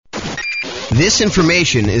This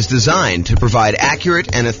information is designed to provide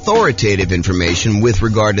accurate and authoritative information with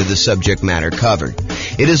regard to the subject matter covered.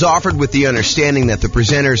 It is offered with the understanding that the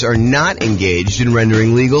presenters are not engaged in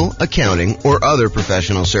rendering legal, accounting, or other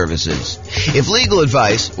professional services. If legal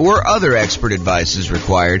advice or other expert advice is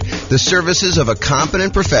required, the services of a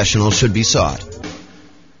competent professional should be sought.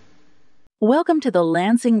 Welcome to the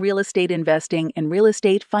Lansing Real Estate Investing and Real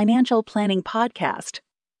Estate Financial Planning Podcast.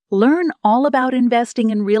 Learn all about investing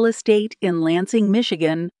in real estate in Lansing,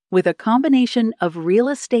 Michigan, with a combination of real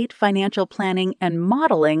estate financial planning and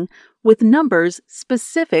modeling with numbers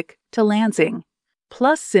specific to Lansing,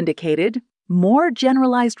 plus syndicated, more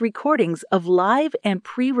generalized recordings of live and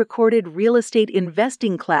pre-recorded real estate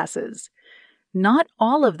investing classes, not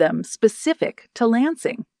all of them specific to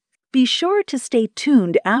Lansing. Be sure to stay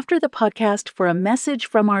tuned after the podcast for a message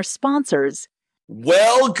from our sponsors.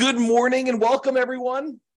 Well, good morning and welcome,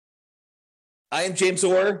 everyone. I am James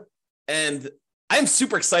Orr, and I'm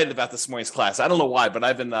super excited about this morning's class. I don't know why, but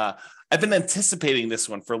I've been anticipating this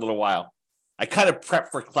one for a little while. I kind of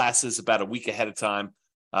prep for classes about a week ahead of time.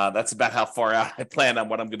 That's about how far out I plan on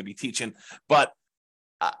what I'm going to be teaching. But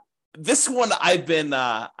this one I've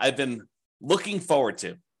been looking forward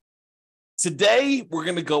to. Today we're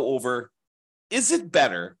going to go over: is it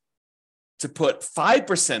better to put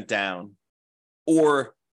 5% down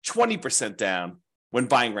or 20% down when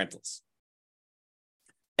buying rentals?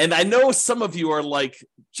 And I know some of you are like,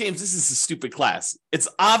 James, this is a stupid class. It's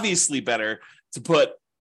obviously better to put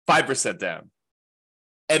 5% down.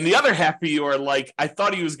 And the other half of you are like, I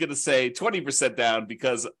thought he was going to say 20% down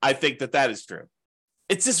because I think that is true.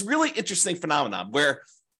 It's this really interesting phenomenon where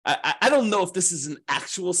I don't know if this is an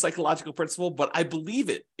actual psychological principle, but I believe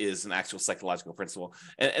it is an actual psychological principle.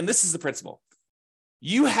 And this is the principle.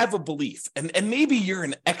 You have a belief, and maybe you're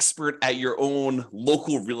an expert at your own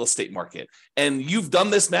local real estate market, and you've done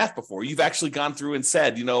this math before. You've actually gone through and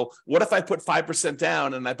said, what if I put 5%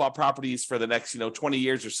 down and I bought properties for the next, 20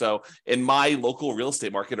 years or so in my local real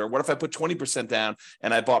estate market? Or what if I put 20% down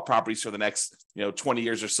and I bought properties for the next, 20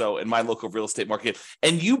 years or so in my local real estate market?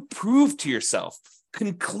 And you prove to yourself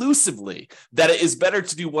conclusively that it is better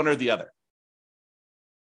to do one or the other.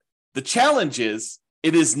 The challenge is,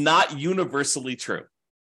 it is not universally true.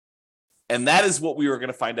 And that is what we are going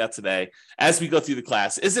to find out today as we go through the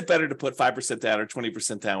class. Is it better to put 5% down or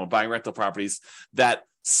 20% down when buying rental properties? That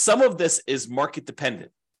some of this is market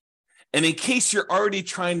dependent. And in case you're already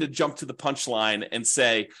trying to jump to the punchline and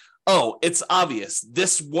say, oh, it's obvious,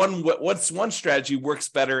 one strategy works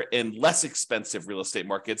better in less expensive real estate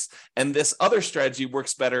markets, and this other strategy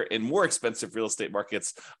works better in more expensive real estate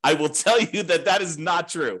markets, I will tell you that is not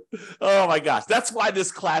true. Oh my gosh, that's why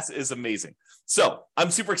this class is amazing. So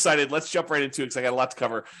I'm super excited. Let's jump right into it because I got a lot to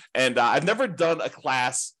cover. And I've never done a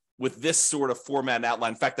class with this sort of format and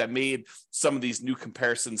outline. In fact, I made some of these new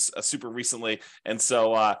comparisons super recently. And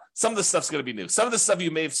so some of the stuff's going to be new. Some of the stuff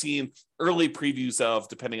you may have seen early previews of,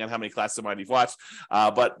 depending on how many classes of mine you've watched.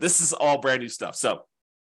 But this is all brand new stuff. So, all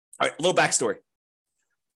right, a little backstory.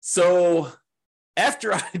 So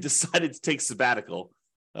after I decided to take sabbatical,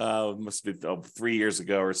 must have been 3 years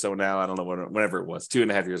ago or so now. I don't know, whenever it was,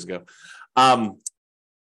 2.5 years ago.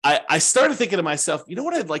 I started thinking to myself, you know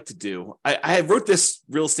what I'd like to do? I wrote this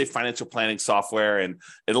real estate financial planning software, and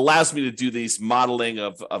it allows me to do these modeling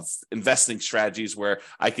of investing strategies where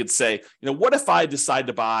I could say, what if I decide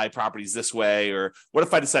to buy properties this way? Or what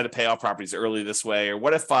if I decide to pay off properties early this way? Or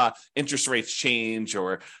what if interest rates change,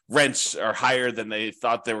 or rents are higher than they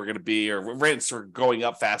thought they were going to be, or rents are going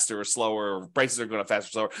up faster or slower, or prices are going up faster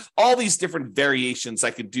or slower? All these different variations I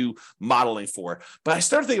could do modeling for. But I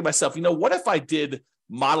started thinking to myself, what if I did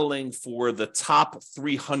modeling for the top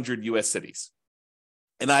 300 U.S. cities?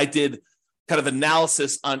 And I did kind of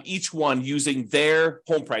analysis on each one using their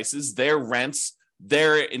home prices, their rents,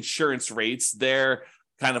 their insurance rates, their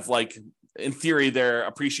kind of like, in theory, their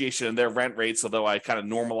appreciation and their rent rates, although I kind of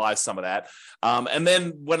normalized some of that. And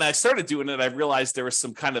then when I started doing it, I realized there was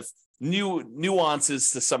some kind of new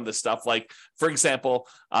nuances to some of this stuff. Like, for example,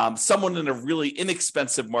 someone in a really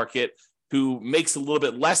inexpensive market who makes a little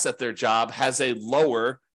bit less at their job has a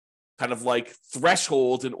lower kind of like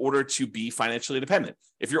threshold in order to be financially independent.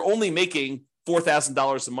 If you're only making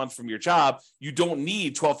 $4,000 a month from your job, you don't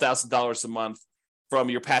need $12,000 a month from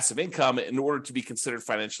your passive income in order to be considered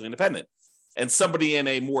financially independent. And somebody in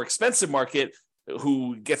a more expensive market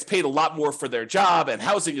who gets paid a lot more for their job and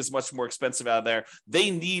housing is much more expensive out there, they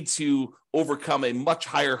need to overcome a much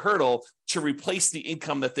higher hurdle to replace the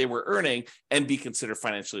income that they were earning and be considered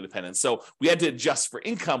financially independent. So we had to adjust for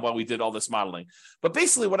income while we did all this modeling. But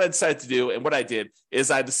basically what I decided to do, and what I did, is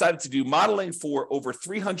I decided to do modeling for over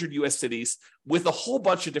 300 US cities with a whole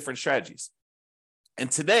bunch of different strategies. And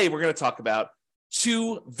today we're going to talk about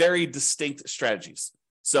two very distinct strategies.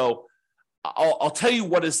 So I'll tell you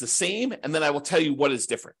what is the same, and then I will tell you what is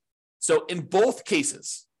different. So in both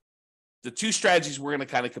cases, the two strategies we're going to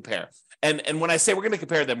kind of compare. And when I say we're going to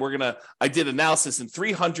compare them, I did analysis in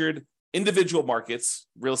 300 individual markets,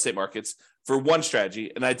 real estate markets, for one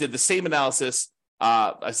strategy. And I did the same analysis.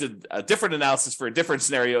 I did a different analysis for a different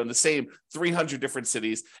scenario in the same 300 different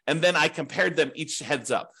cities. And then I compared them each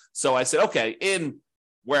heads up. So I said, okay, in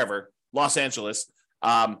wherever, Los Angeles,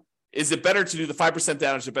 is it better to do the 5%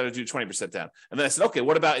 down or is it better to do 20% down? And then I said, okay,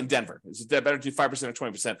 what about in Denver? Is it better to do 5% or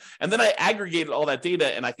 20%? And then I aggregated all that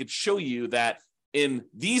data and I could show you that in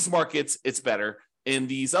these markets, it's better. In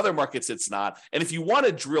these other markets, it's not. And if you want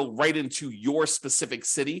to drill right into your specific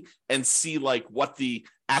city and see like what the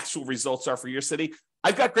actual results are for your city,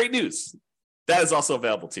 I've got great news. That is also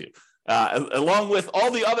available to you, along with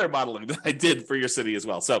all the other modeling that I did for your city as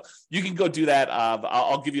well. So you can go do that.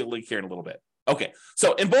 I'll give you a link here in a little bit. Okay,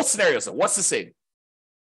 so in both scenarios, what's the same?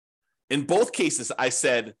 In both cases, I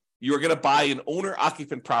said you're going to buy an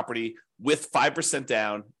owner-occupant property with 5%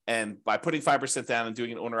 down, and by putting 5% down and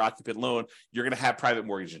doing an owner-occupant loan, you're going to have private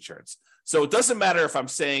mortgage insurance. So it doesn't matter if I'm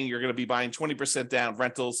saying you're going to be buying 20% down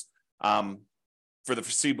rentals for the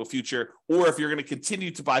foreseeable future, or if you're going to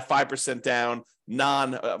continue to buy 5% down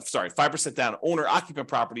 5% down owner-occupant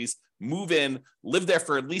properties, move in, live there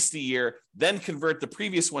for at least a year, then convert the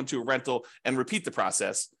previous one to a rental and repeat the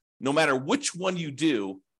process. No matter which one you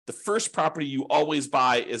do, the first property you always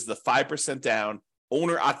buy is the 5% down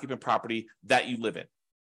owner-occupant property that you live in.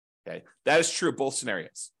 Okay, that is true of both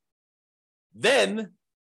scenarios. Then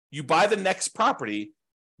you buy the next property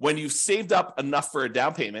when you've saved up enough for a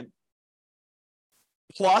down payment,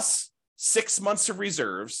 plus 6 months of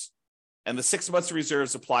reserves, and the 6 months of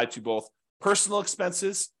reserves apply to both personal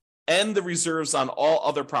expenses and the reserves on all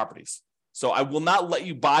other properties. So I will not let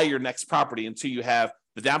you buy your next property until you have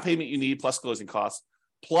the down payment you need plus closing costs,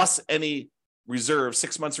 plus any reserves,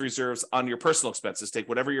 6 months of reserves on your personal expenses. Take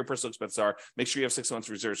whatever your personal expenses are, make sure you have 6 months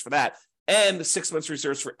of reserves for that, and 6 months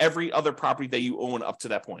reserves for every other property that you own up to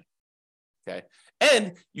that point. Okay.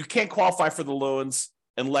 And you can't qualify for the loans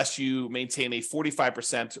unless you maintain a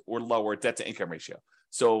 45% or lower debt to income ratio.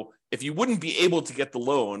 So if you wouldn't be able to get the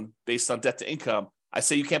loan based on debt to income, I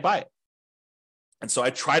say you can't buy it. And so I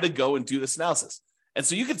try to go and do this analysis. And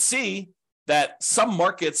so you can see that some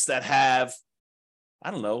markets that have,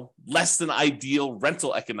 less than ideal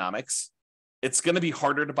rental economics, it's going to be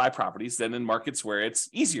harder to buy properties than in markets where it's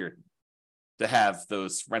easier to have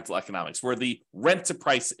those rental economics, where the rent to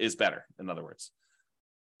price is better, in other words.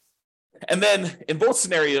 And then in both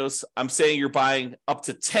scenarios, I'm saying you're buying up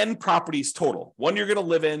to 10 properties total, one you're going to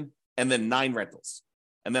live in, and then 9 rentals.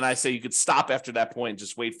 And then I say you could stop after that point and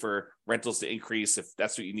just wait for rentals to increase if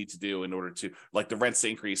that's what you need to do in order to, like the rents to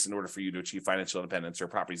increase in order for you to achieve financial independence or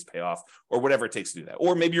properties to pay off or whatever it takes to do that.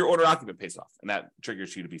 Or maybe your owner occupant pays off and that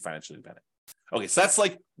triggers you to be financially independent. Okay, so that's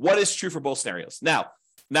like what is true for both scenarios. Now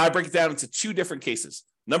I break it down into 2 different cases.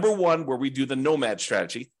 Number one, where we do the nomad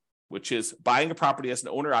strategy, which is buying a property as an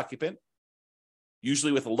owner occupant,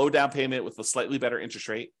 usually with a low down payment with a slightly better interest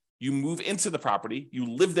rate. You move into the property, you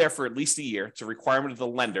live there for at least a year. It's a requirement of the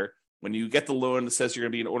lender. When you get the loan that says you're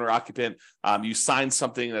going to be an owner occupant, you sign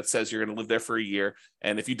something that says you're going to live there for a year.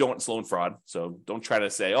 And if you don't, it's loan fraud. So don't try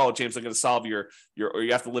to say, oh, James, I'm going to solve or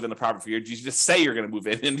you have to live in the property for a year. You just say you're going to move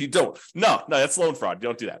in and you don't. No, that's loan fraud. You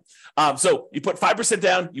don't do that. So you put 5%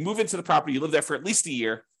 down, you move into the property, you live there for at least a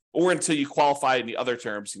year or until you qualify in the other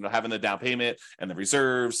terms, having the down payment and the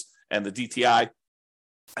reserves and the DTI.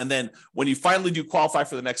 And then when you finally do qualify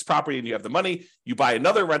for the next property and you have the money, you buy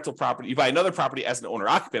another rental property, you buy another property as an owner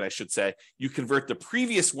occupant, I should say, you convert the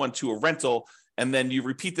previous one to a rental, and then you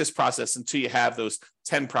repeat this process until you have those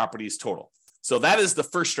 10 properties total. So that is the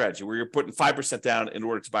first strategy where you're putting 5% down in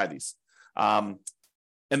order to buy these. And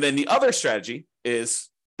then the other strategy is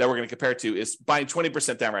that we're going to compare to is buying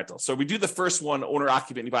 20% down rental. So we do the first one, owner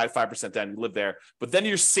occupant, you buy 5% down, you live there, but then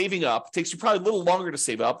you're saving up. It takes you probably a little longer to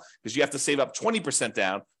save up because you have to save up 20%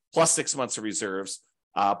 down plus 6 months of reserves,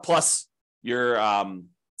 plus your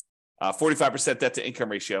 45% debt to income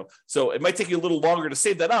ratio. So it might take you a little longer to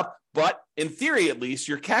save that up, but in theory, at least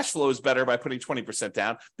your cash flow is better by putting 20%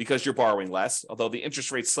 down because you're borrowing less, although the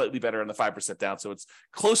interest rate's slightly better on the 5% down. So it's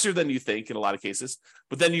closer than you think in a lot of cases,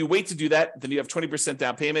 but then you wait to do that. Then you have 20%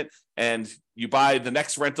 down payment and you buy the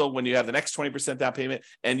next rental when you have the next 20% down payment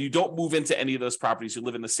and you don't move into any of those properties. You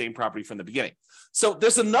live in the same property from the beginning. So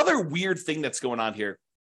there's another weird thing that's going on here.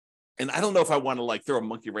 And I don't know if I want to throw a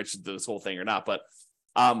monkey wrench into this whole thing or not, but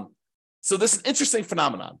so this is an interesting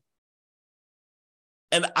phenomenon.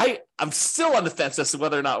 And I'm still on the fence as to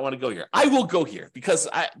whether or not I want to go here. I will go here because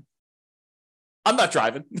I'm not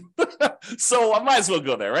driving. So I might as well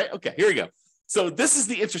go there, right? Okay, here we go. So this is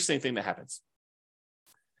the interesting thing that happens.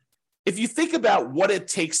 If you think about what it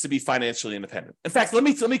takes to be financially independent. In fact, let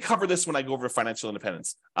me cover this when I go over financial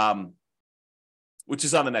independence, which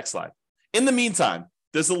is on the next slide. In the meantime,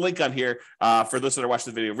 there's a link on here for those that are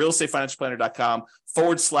watching the video,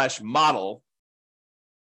 realestatefinancialplanner.com/model.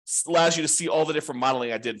 Allows you to see all the different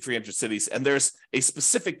modeling I did in 300 cities. And there's a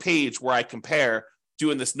specific page where I compare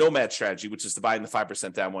doing this nomad strategy, which is to buying the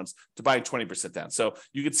 5% down ones to buying 20% down. So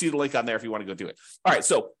you can see the link on there if you want to go do it. All right.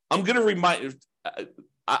 So I'm going to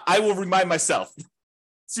I will remind myself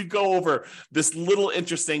to go over this little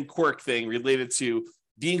interesting quirk thing related to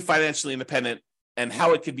being financially independent and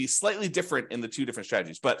how it could be slightly different in the two different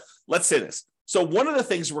strategies. But let's say this. So one of the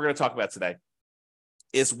things we're going to talk about today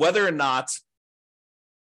is whether or not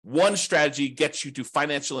one strategy gets you to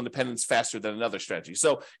financial independence faster than another strategy.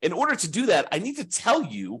 So in order to do that, I need to tell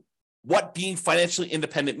you what being financially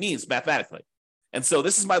independent means mathematically. And so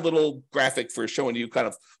this is my little graphic for showing you kind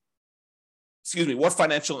of,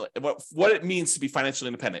 what it means to be financially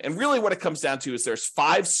independent. And really what it comes down to is there's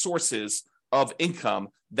 5 sources of income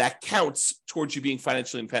that counts towards you being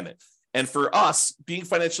financially independent. And for us, being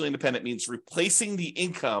financially independent means replacing the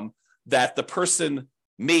income that the person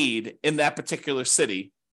made in that particular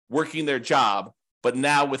city working their job, but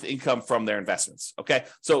now with income from their investments, okay?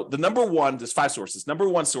 So there's 5 sources. Number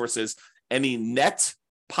 1 source is any net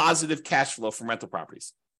positive cash flow from rental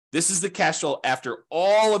properties. This is the cash flow after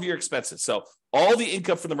all of your expenses. So all the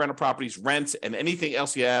income from the rental properties, rent, and anything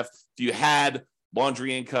else you have. If you had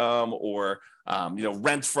laundry income or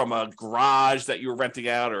rent from a garage that you were renting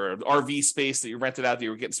out or an RV space that you rented out that you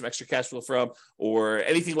were getting some extra cash flow from or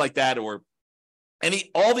anything like that, or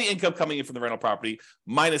all the income coming in from the rental property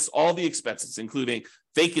minus all the expenses, including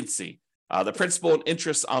vacancy, the principal and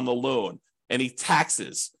interest on the loan, any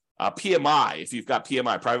taxes, PMI, if you've got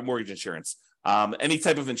PMI, private mortgage insurance, any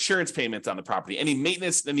type of insurance payment on the property, any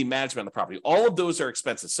maintenance, any management on the property. All of those are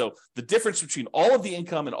expenses. So the difference between all of the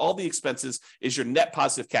income and all the expenses is your net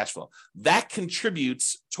positive cash flow. That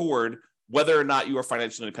contributes toward whether or not you are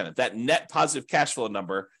financially independent. That net positive cash flow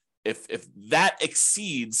number, if that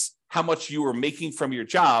exceeds how much you are making from your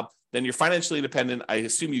job, then you're financially independent. I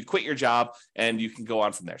assume you quit your job and you can go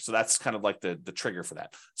on from there. So that's kind of like the trigger for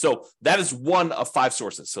that. So that is one of 5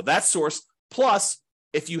 sources. So that source, plus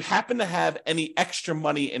if you happen to have any extra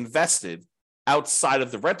money invested outside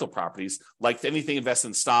of the rental properties, like anything invested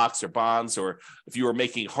in stocks or bonds, or if you are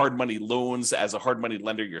making hard money loans as a hard money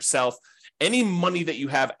lender yourself, any money that you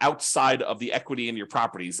have outside of the equity in your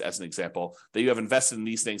properties, as an example, that you have invested in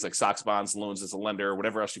these things like stocks, bonds, loans as a lender, or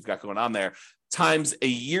whatever else you've got going on there, times a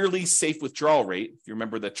yearly safe withdrawal rate. If you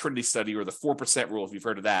remember the Trinity study or the 4% rule, if you've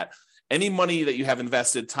heard of that, any money that you have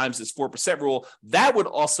invested times this 4% rule, that would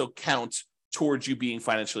also count towards you being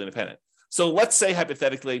financially independent. So let's say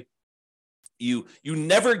hypothetically, you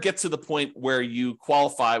never get to the point where you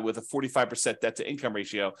qualify with a 45% debt to income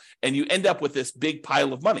ratio and you end up with this big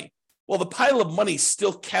pile of money. Well, the pile of money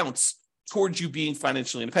still counts towards you being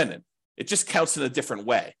financially independent. It just counts in a different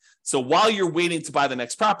way. So while you're waiting to buy the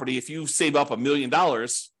next property, if you save up $1 million,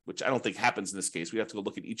 which I don't think happens in this case, we have to go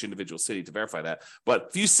look at each individual city to verify that. But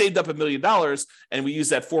if you saved up $1 million and we use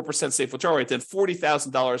that 4% safe withdrawal rate, then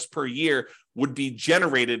 $40,000 per year would be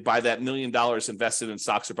generated by that $1 million invested in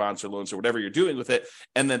stocks or bonds or loans or whatever you're doing with it.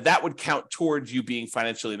 And then that would count towards you being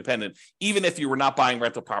financially independent, even if you were not buying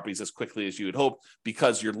rental properties as quickly as you would hope,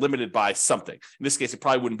 because you're limited by something. In this case, it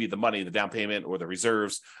probably wouldn't be the money, the down payment or the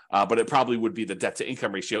reserves, but it probably would be the debt to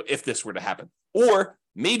income ratio if this were to happen. Or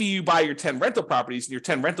maybe you buy your 10 rental properties and your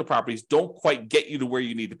 10 rental properties don't quite get you to where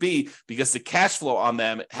you need to be because the cash flow on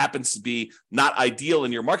them happens to be not ideal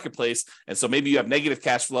in your marketplace. And so maybe you have negative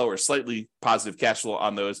cash flow or slightly positive cash flow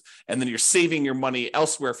on those. And then you're saving your money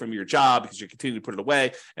elsewhere from your job because you're continuing to put it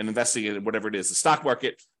away and investing in whatever it is, the stock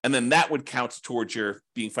market. And then that would count towards your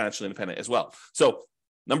being financially independent as well. So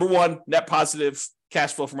number 1, net positive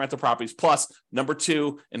cash flow from rental properties, plus number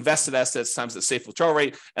 2, invested assets times the safe withdrawal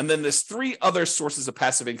rate. And then there's 3 other sources of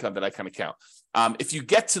passive income that I kind of count. If you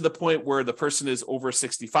get to the point where the person is over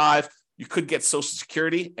 65, you could get Social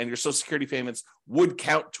Security, and your Social Security payments would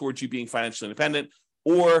count towards you being financially independent.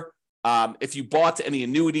 Or if you bought any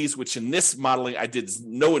annuities, which in this modeling, I did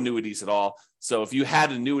no annuities at all. So if you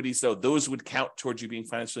had annuities, though, those would count towards you being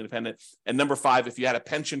financially independent. And number 5, if you had a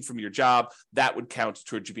pension from your job, that would count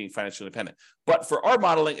towards you being financially independent. But for our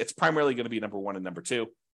modeling, it's primarily going to be number 1 and number 2,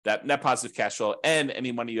 that net positive cash flow and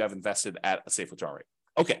any money you have invested at a safe withdrawal rate.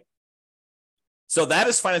 Okay. So that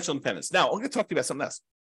is financial independence. Now, I'm going to talk to you about something else.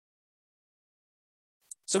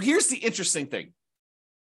 So here's the interesting thing.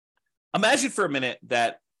 Imagine for a minute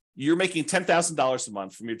that you're making $10,000 a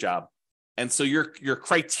month from your job. And so your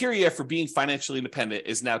criteria for being financially independent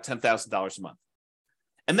is now $10,000 a month.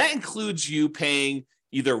 And that includes you paying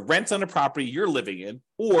either rent on a property you're living in,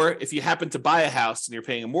 or if you happen to buy a house and you're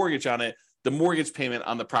paying a mortgage on it, the mortgage payment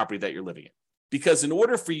on the property that you're living in. Because in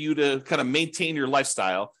order for you to kind of maintain your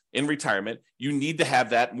lifestyle in retirement, you need to have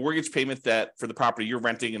that mortgage payment that for the property you're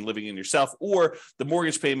renting and living in yourself, or the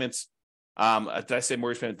mortgage payments, did I say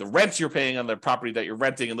mortgage payment? The rent you're paying on the property that you're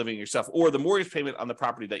renting and living in yourself, or the mortgage payment on the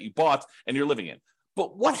property that you bought and you're living in.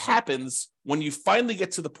 But what happens when you finally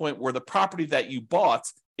get to the point where the property that you bought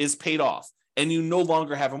is paid off and you no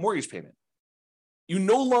longer have a mortgage payment? You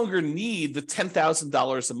no longer need the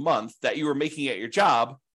 $10,000 a month that you were making at your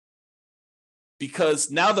job, because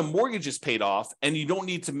now the mortgage is paid off and you don't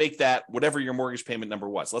need to make that whatever your mortgage payment number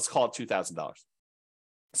was. Let's call it $2,000.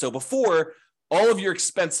 So before, all of your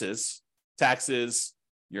expenses, taxes,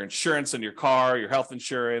 your insurance on your car, your health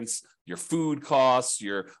insurance, your food costs,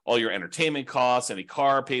 all your entertainment costs, any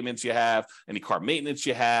car payments you have, any car maintenance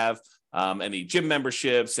you have, any gym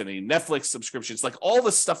memberships, any Netflix subscriptions, like all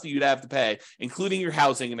the stuff that you'd have to pay, including your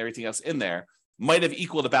housing and everything else in there, might have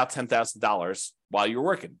equaled about $10,000 while you're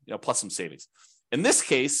working, plus some savings. In this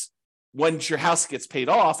case, once your house gets paid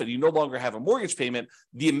off and you no longer have a mortgage payment,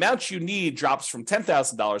 the amount you need drops from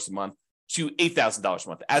 $10,000 a month to $8,000 a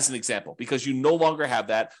month, as an example, because you no longer have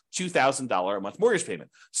that $2,000 a month mortgage payment.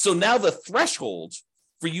 So now the threshold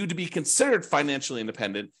for you to be considered financially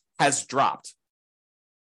independent has dropped.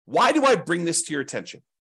 Why do I bring this to your attention?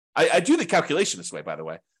 I do the calculation this way, by the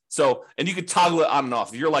way. So, and you could toggle it on and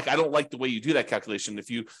off. If you're like, I don't like the way you do that calculation, if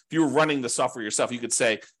you were running the software yourself, you could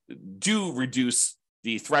say, do reduce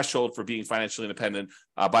the threshold for being financially independent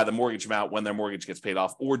by the mortgage amount when their mortgage gets paid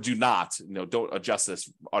off, or do not, don't adjust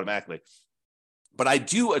this automatically. But I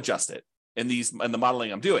do adjust it in the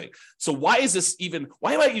modeling I'm doing. So why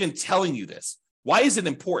am I even telling you this? Why is it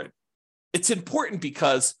important? It's important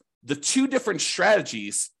because the two different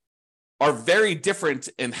strategies are very different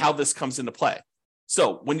in how this comes into play.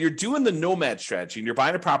 So when you're doing the nomad strategy and you're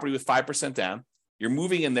buying a property with 5% down, you're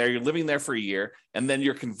moving in there, you're living there for a year, and then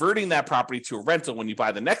you're converting that property to a rental when you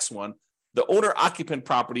buy the next one, the owner-occupant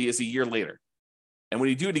property is a year later. And when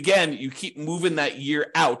you do it again, you keep moving that year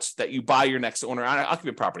out that you buy your next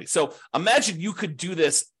owner-occupant property. So imagine you could do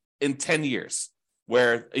this in 10 years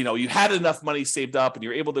where you had enough money saved up and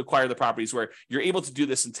you're able to acquire the properties where you're able to do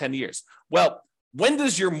this in 10 years. Well, when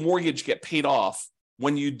does your mortgage get paid off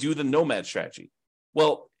when you do the nomad strategy?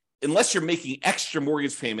 Well, unless you're making extra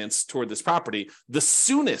mortgage payments toward this property, the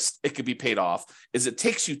soonest it could be paid off is it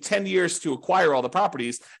takes you 10 years to acquire all the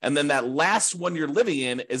properties, and then that last one you're living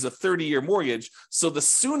in is a 30-year mortgage. So the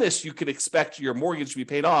soonest you could expect your mortgage to be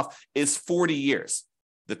paid off is 40 years.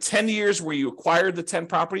 The 10 years where you acquired the 10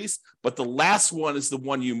 properties, but the last one is the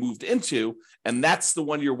one you moved into, and that's the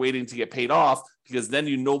one you're waiting to get paid off, because then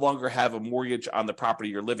you no longer have a mortgage on the property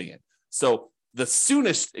you're living in. So the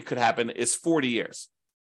soonest it could happen is 40 years.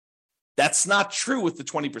 That's not true with the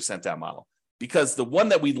 20% down model, because the one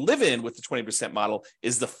that we live in with the 20% model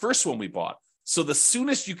is the first one we bought. So the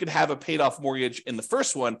soonest you could have a paid off mortgage in the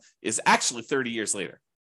first one is actually 30 years later.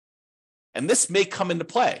 And this may come into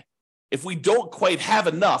play. If we don't quite have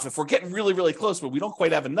enough, if we're getting really, really close, but we don't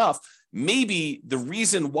quite have enough, maybe the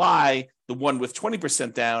reason why the one with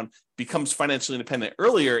 20% down becomes financially independent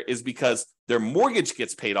earlier is because their mortgage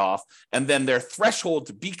gets paid off, and then their threshold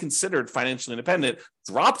to be considered financially independent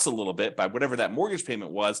drops a little bit by whatever that mortgage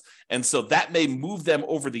payment was. And so that may move them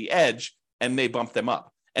over the edge and may bump them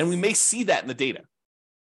up. And we may see that in the data.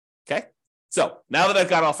 Okay. So now that I've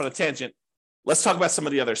got off on a tangent, let's talk about some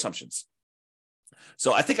of the other assumptions.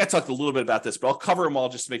 So I think I talked a little bit about this, but I'll cover them all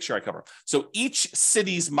just to make sure I cover them. So each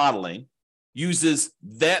city's modeling uses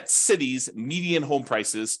that city's median home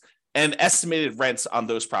prices and estimated rents on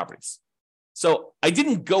those properties. So I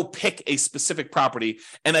didn't go pick a specific property,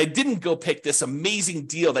 and I didn't go pick this amazing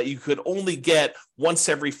deal that you could only get once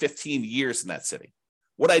every 15 years in that city.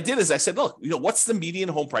 What I did is I said, look, what's the median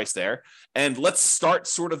home price there? And let's start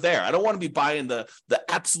sort of there. I don't want to be buying the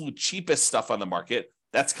absolute cheapest stuff on the market.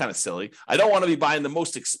 That's kind of silly. I don't want to be buying the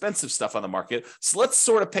most expensive stuff on the market. So let's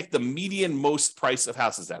sort of pick the median most price of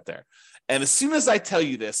houses out there. And as soon as I tell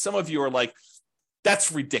you this, some of you are like,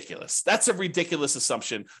 that's ridiculous. That's a ridiculous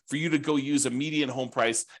assumption for you to go use a median home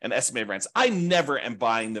price and estimated rents. I never am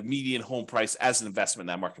buying the median home price as an investment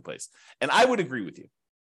in that marketplace. And I would agree with you.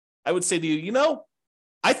 I would say to you,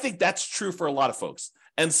 I think that's true for a lot of folks.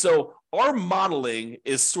 And so our modeling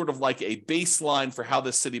is sort of like a baseline for how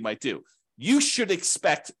this city might do. You should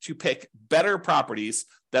expect to pick better properties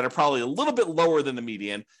that are probably a little bit lower than the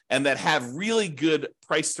median and that have really good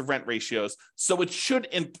price to rent ratios. So it should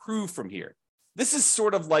improve from here. This is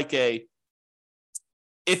sort of like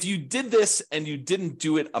if you did this and you didn't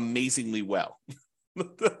do it amazingly well,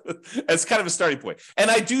 as kind of a starting point. And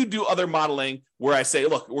I do other modeling where I say,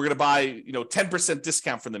 look, we're going to buy 10%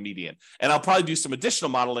 discount from the median. And I'll probably do some additional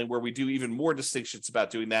modeling where we do even more distinctions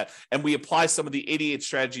about doing that. And we apply some of the 88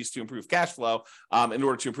 strategies to improve cash flow in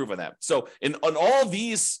order to improve on that. So on all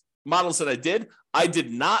these models that I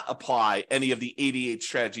did not apply any of the 88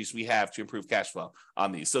 strategies we have to improve cash flow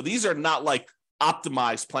on these. So these are not like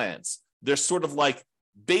optimized plans. They're sort of like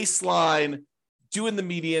baseline, doing the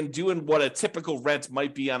median, doing what a typical rent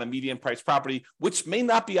might be on a median price property, which may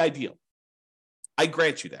not be ideal. I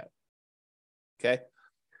grant you that. Okay.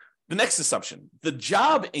 The next assumption, the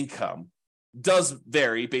job income does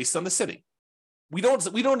vary based on the city. We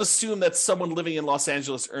don't assume that someone living in Los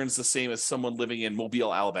Angeles earns the same as someone living in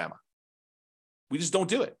Mobile, Alabama. We just don't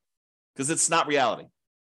do it because it's not reality.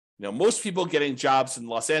 Most people getting jobs in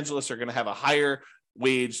Los Angeles are going to have a higher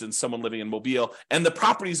wage than someone living in Mobile, and the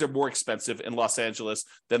properties are more expensive in Los Angeles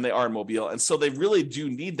than they are in Mobile, and so they really do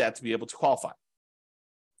need that to be able to qualify.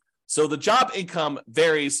 So the job income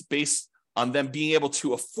varies based on them being able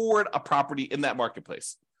to afford a property in that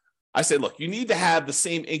marketplace. I say, look, you need to have the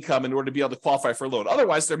same income in order to be able to qualify for a loan.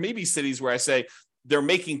 Otherwise, there may be cities where I say they're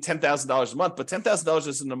making $10,000 a month, but $10,000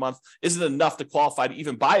 isn't enough to qualify to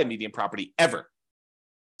even buy a median property ever.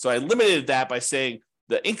 So I limited that by saying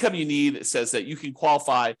the income you need says that you can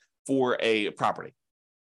qualify for a property,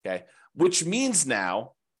 okay? Which means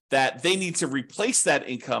now that they need to replace that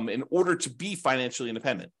income in order to be financially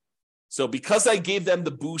independent. So because I gave them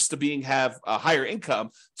the boost to have a higher income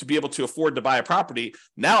to be able to afford to buy a property,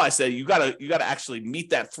 now I say you gotta actually meet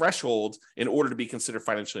that threshold in order to be considered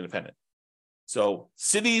financially independent. So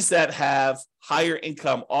cities that have higher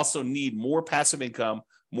income also need more passive income,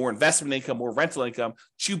 more investment income, more rental income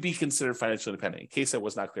to be considered financially independent, in case I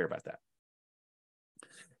was not clear about that.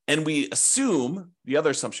 And we assume, the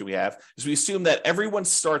other assumption we have, is we assume that everyone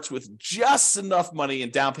starts with just enough money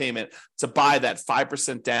in down payment to buy that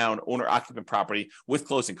 5% down owner-occupant property with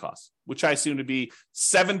closing costs, which I assume to be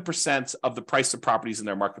 7% of the price of properties in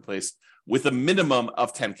their marketplace with a minimum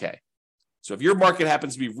of $10K. So if your market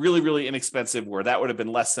happens to be really, really inexpensive, where that would have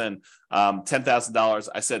been less than $10,000,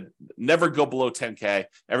 I said never go below $10K.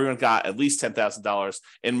 Everyone got at least $10,000.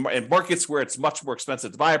 In markets where it's much more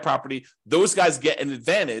expensive to buy a property, those guys get an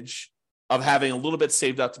advantage of having a little bit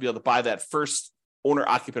saved up to be able to buy that first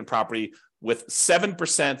owner-occupant property with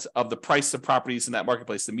 7% of the price of properties in that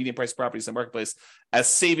marketplace, the median price of properties in the marketplace, as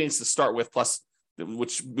savings to start with, plus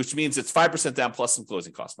which means it's 5% down plus some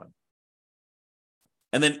closing cost money.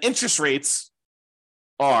 And then interest rates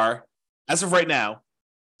are, as of right now,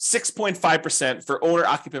 6.5% for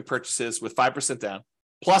owner-occupant purchases with 5% down,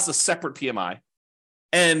 plus a separate PMI,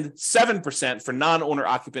 and 7% for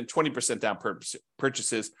non-owner-occupant 20% down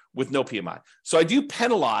purchases with no PMI. So I do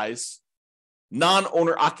penalize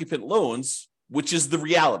non-owner-occupant loans, which is the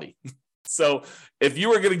reality. So if you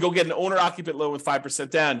were going to go get an owner-occupant loan with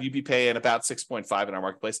 5% down, you'd be paying about 6.5 in our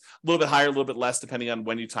marketplace, a little bit higher, a little bit less, depending on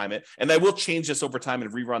when you time it. And I will change this over time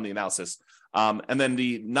and rerun the analysis. And then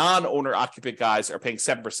the non-owner-occupant guys are paying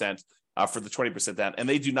 7% for the 20% down, and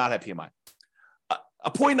they do not have PMI.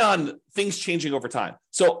 A point on things changing over time.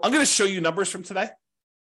 So I'm going to show you numbers from today.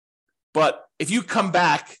 But if you come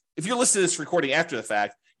back, if you're listening to this recording after the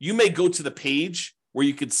fact, you may go to the page where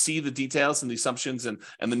you could see the details and the assumptions and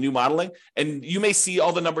the new modeling, and you may see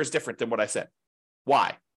all the numbers different than what I said.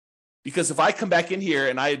 Why? Because if I come back in here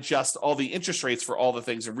and I adjust all the interest rates for all the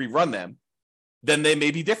things and rerun them, then they may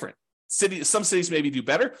be different. Some cities maybe do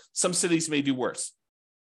better, some cities may do worse.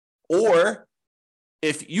 Or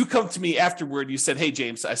if you come to me afterward, you said, hey,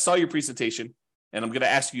 James, I saw your presentation, and I'm going to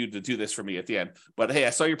ask you to do this for me at the end, but hey,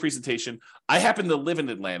 I saw your presentation. I happen to live in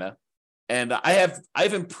Atlanta, and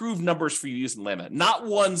I've improved numbers for you using Atlanta, not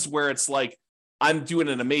ones where it's like I'm doing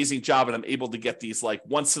an amazing job and I'm able to get these like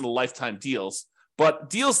once in a lifetime deals, but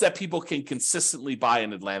deals that people can consistently buy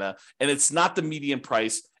in Atlanta. And it's not the median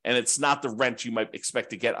price, and it's not the rent you might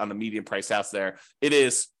expect to get on the median price house there. It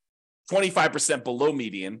is 25% below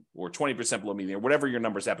median or 20% below median, or whatever your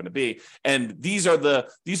numbers happen to be. And these are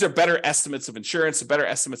better estimates of insurance, better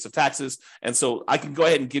estimates of taxes. And so I can go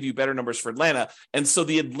ahead and give you better numbers for Atlanta. And so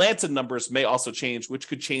the Atlanta numbers may also change, which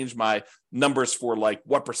could change my numbers for like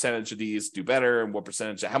what percentage of these do better and what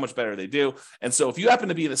percentage, how much better they do. And so if you happen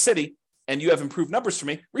to be in a city and you have improved numbers for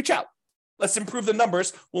me, reach out. let's improve the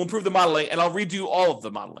numbers. We'll improve the modeling, and I'll redo all of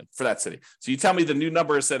the modeling for that city. So you tell me the new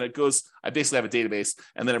numbers, and it goes, I basically have a database,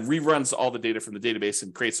 and then it reruns all the data from the database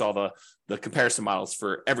and creates all the comparison models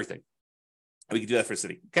for everything. And we can do that for a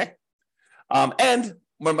city, okay? And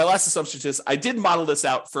one of my last assumptions is I did model this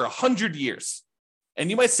out for 100 years. And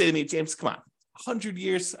you might say to me, James, come on, 100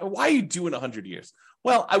 years? Why are you doing 100 years?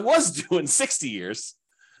 Well, I was doing 60 years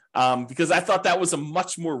because I thought that was a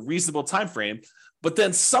much more reasonable time frame. But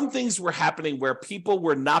then some things were happening where people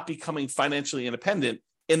were not becoming financially independent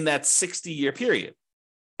in that 60-year period.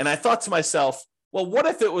 And I thought to myself, well, what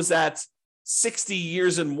if it was at 60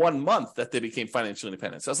 years and 1 month that they became financially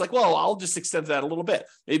independent? So I was like, well, I'll just extend that a little bit.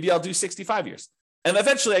 Maybe I'll do 65 years. And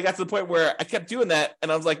eventually I got to the point where I kept doing that.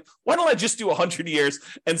 And I was like, why don't I just do 100 years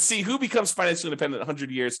and see who becomes financially independent in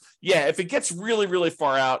 100 years? Yeah, if it gets really, really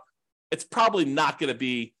far out, it's probably not going to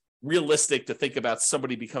be realistic to think about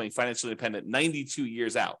somebody becoming financially independent 92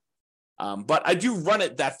 years out. But I do run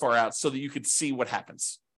it that far out so that you could see what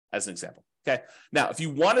happens as an example. Okay. Now, if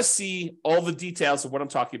you want to see all the details of what I'm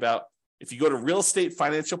talking about, if you go to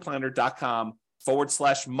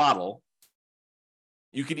realestatefinancialplanner.com/model,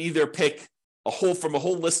 you can either pick from a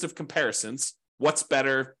whole list of comparisons, what's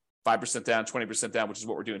better, 5% down, 20% down, which is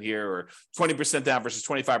what we're doing here, or 20% down versus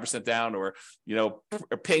 25% down, or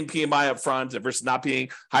paying PMI up front versus not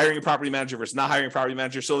hiring a property manager versus not hiring a property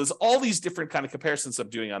manager. So there's all these different kind of comparisons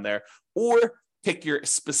I'm doing on there. Or pick your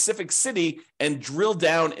specific city and drill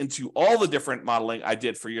down into all the different modeling I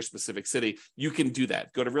did for your specific city. You can do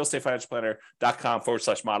that. Go to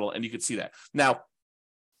realestatefinancialplanner.com/model and you can see that. Now,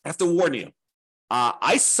 I have to warn you,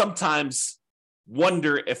 I sometimes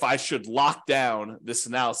wonder if I should lock down this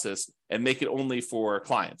analysis and make it only for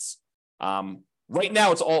clients. Right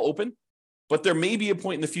now, it's all open, but there may be a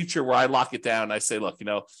point in the future where I lock it down. And I say, look,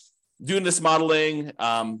 doing this modeling,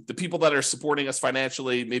 the people that are supporting us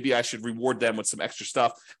financially, maybe I should reward them with some extra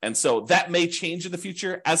stuff. And so that may change in the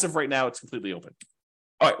future. As of right now, it's completely open.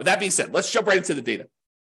 All right, with that being said, let's jump right into the data.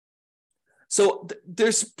 So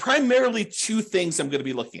there's primarily two things I'm going to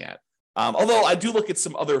be looking at. Although I do look at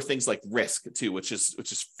some other things like risk too, which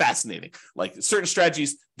is fascinating. Like certain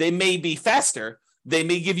strategies, they may be faster, they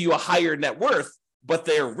may give you a higher net worth, but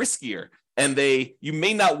they're riskier, and you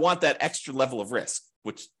may not want that extra level of risk,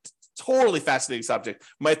 which totally fascinating subject.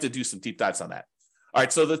 Might have to do some deep dives on that. All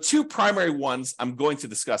right, so the two primary ones I'm going to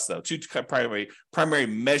discuss, though, two primary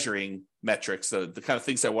measuring metrics, the kind of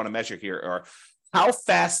things I want to measure here are how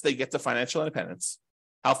fast they get to financial independence,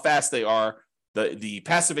 how fast they are, the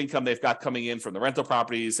passive income they've got coming in from the rental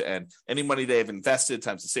properties, and any money they've invested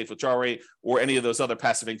times the safe withdrawal rate, or any of those other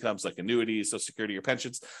passive incomes like annuities, Social Security, or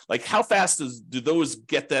pensions. Like how fast do those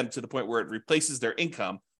get them to the point where it replaces their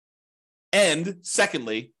income? And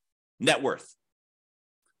secondly, net worth.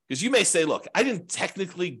 Because you may say, look, I didn't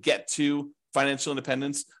technically get to financial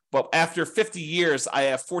independence, but after 50 years, I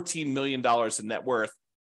have $14 million in net worth.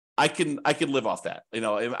 I can live off that.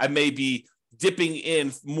 I may be dipping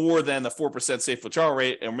in more than the 4% safe withdrawal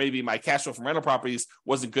rate, or maybe my cash flow from rental properties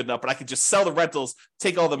wasn't good enough, but I could just sell the rentals,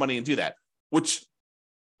 take all the money and do that, which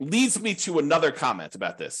leads me to another comment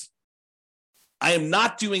about this. I am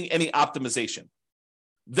not doing any optimization.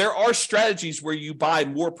 There are strategies where you buy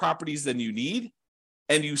more properties than you need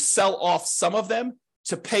and you sell off some of them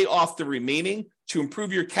to pay off the remaining to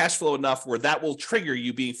improve your cash flow enough where that will trigger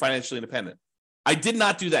you being financially independent. I did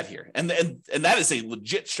not do that here. And that is a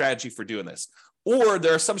legit strategy for doing this. Or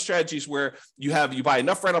there are some strategies where you buy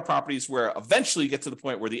enough rental properties where eventually you get to the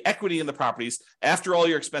point where the equity in the properties, after all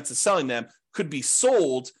your expenses selling them, could be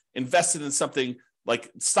sold, invested in something like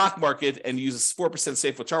stock market, and use a 4%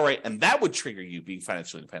 safe withdrawal rate, and that would trigger you being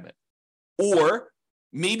financially independent. Or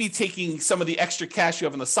maybe taking some of the extra cash you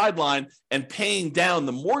have on the sideline and paying down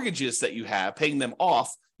the mortgages that you have, paying them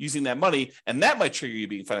off, using that money, and that might trigger you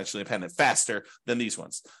being financially independent faster than these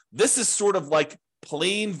ones. This is sort of like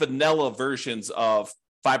plain vanilla versions of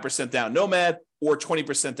 5% down nomad or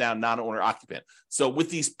 20% down non-owner occupant. So with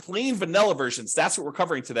these plain vanilla versions, that's what we're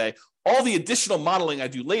covering today. All the additional modeling I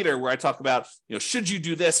do later, where I talk about, should you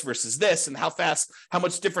do this versus this, and how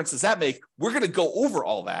much difference does that make? We're going to go over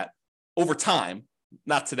all that over time,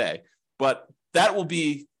 not today, but that will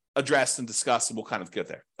be addressed and discussed, and we'll kind of get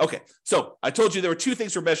there. Okay, so I told you there were two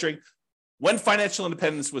things we're measuring: when financial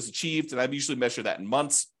independence was achieved, and I usually measure that in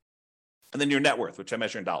months, and then your net worth, which I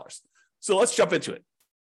measure in dollars. So let's jump into it.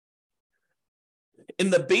 In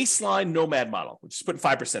the baseline nomad model, which is putting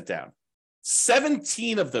 5% down,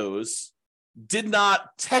 17 of those did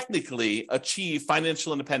not technically achieve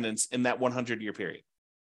financial independence in that 100-year period,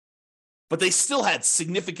 but they still had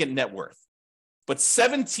significant net worth. But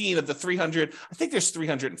 17 of the 300, I think there's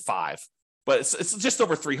 305 but it's just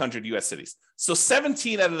over 300 U.S. cities. So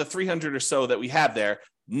 17 out of the 300 or so that we have there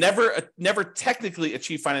never technically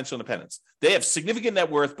achieved financial independence. They have significant net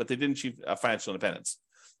worth, but they didn't achieve financial independence.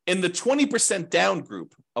 In the 20% down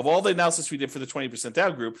group, of all the analysis we did for the 20%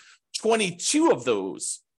 down group, 22 of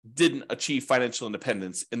those didn't achieve financial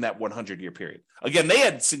independence in that 100-year period. Again, they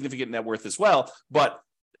had significant net worth as well, but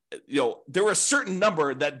there were a certain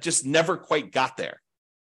number that just never quite got there.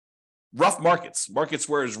 Rough markets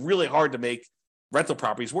where it's really hard to make rental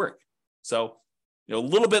properties work. So, a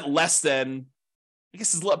little bit less than, I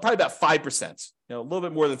guess it's probably about 5%, a little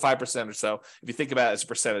bit more than 5% or so. If you think about it as a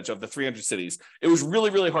percentage of the 300 cities, it was really,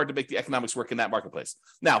 really hard to make the economics work in that marketplace.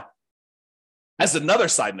 Now, as another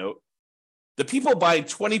side note, the people buying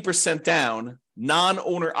 20% down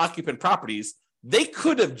non-owner occupant properties, they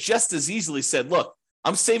could have just as easily said, look,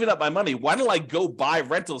 I'm saving up my money. Why don't I go buy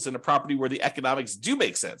rentals in a property where the economics do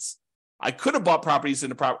make sense? I could have bought properties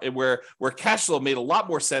in a property where cash flow made a lot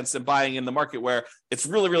more sense than buying in the market where it's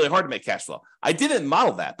really, really hard to make cash flow. I didn't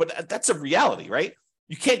model that, but that's a reality, right?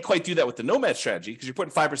 You can't quite do that with the nomad strategy because you're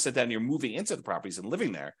putting 5% down and you're moving into the properties and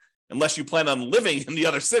living there. Unless you plan on living in the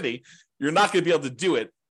other city, you're not going to be able to do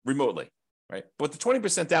it remotely, right? But the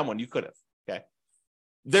 20% down one, you could have, okay?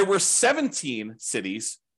 There were 17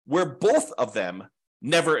 cities where both of them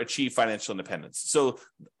never achieved financial independence. So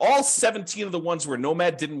all 17 of the ones where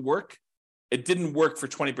nomad didn't work, it didn't work for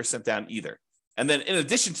 20% down either. And then in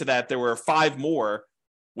addition to that, there were 5 more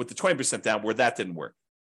with the 20% down where that didn't work.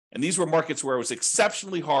 And these were markets where it was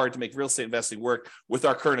exceptionally hard to make real estate investing work with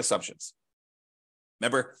our current assumptions.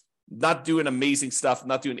 Remember, not doing amazing stuff,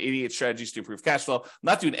 not doing 88 strategies to improve cash flow,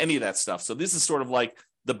 not doing any of that stuff. So this is sort of like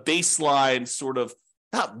the baseline sort of,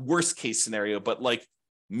 not worst case scenario, but like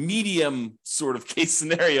medium sort of case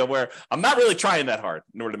scenario where I'm not really trying that hard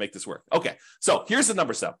in order to make this work. Okay, so here's the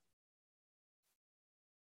number stuff.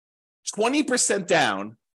 20%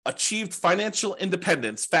 down achieved financial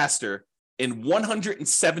independence faster in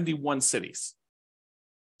 171 cities.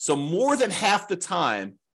 So more than half the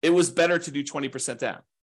time, it was better to do 20% down.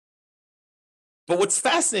 But what's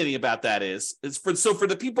fascinating about that is for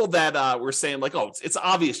the people that were saying like, oh, it's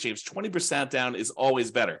obvious, James, 20% down is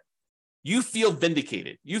always better. You feel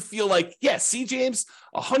vindicated. You feel like, yeah, see, James,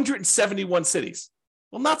 171 cities.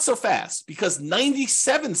 Well, not so fast because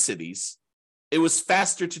 97 cities, it was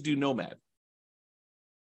faster to do nomad.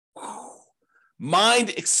 Mind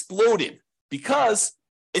exploded because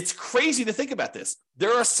it's crazy to think about this.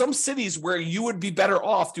 There are some cities where you would be better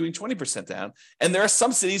off doing 20% down, and there are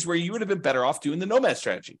some cities where you would have been better off doing the nomad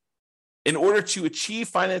strategy in order to achieve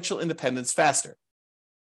financial independence faster.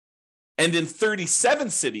 And in 37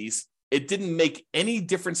 cities, it didn't make any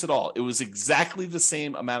difference at all. It was exactly the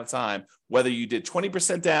same amount of time, whether you did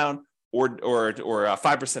 20% down or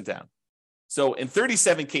 5% down. So in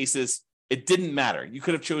 37 cases, it didn't matter. You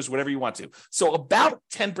could have chose whatever you want to. So about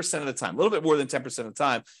 10% of the time, a little bit more than 10% of the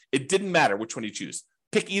time, it didn't matter which one you choose.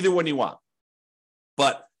 Pick either one you want.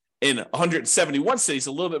 But in 171 cities,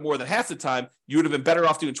 a little bit more than half the time, you would have been better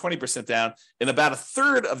off doing 20% down. In about a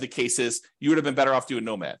third of the cases, you would have been better off doing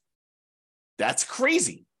nomad. That's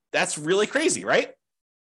crazy. That's really crazy, right?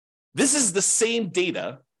 This is the same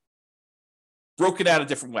data broken out a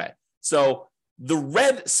different way. So the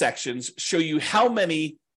red sections show you how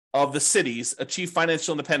many of the cities achieve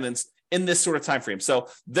financial independence in this sort of time frame. So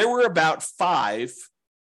there were about 5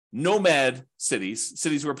 nomad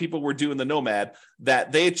cities where people were doing the nomad,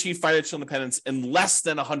 that they achieved financial independence in less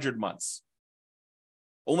than 100 months.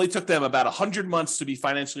 Only took them about 100 months to be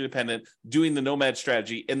financially independent doing the nomad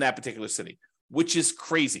strategy in that particular city, which is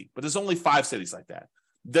crazy. But there's only 5 cities like that.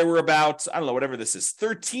 There were about, I don't know, whatever this is,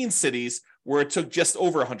 13 cities where it took just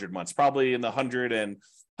over 100 months, probably in the 100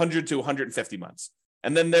 to 150 months.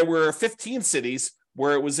 And then there were 15 cities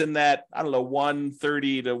where it was in that, I don't know,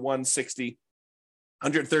 130 to 160,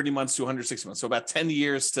 130 months to 160 months. So about 10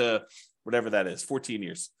 years to whatever that is, 14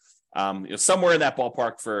 years, somewhere in that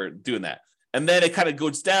ballpark for doing that. And then it kind of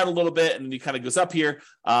goes down a little bit and then it kind of goes up here.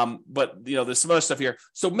 But there's some other stuff here.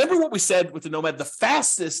 So remember what we said with the nomad, the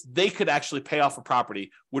fastest they could actually pay off a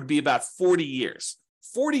property would be about 40 years.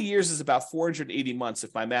 40 years is about 480 months,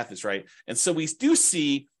 if my math is right. And so we do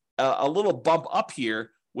see a little bump up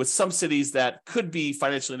here with some cities that could be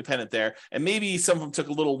financially independent there. And maybe some of them took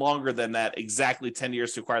a little longer than that, exactly 10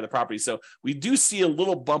 years to acquire the property. So we do see a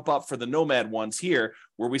little bump up for the nomad ones here,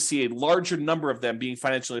 where we see a larger number of them being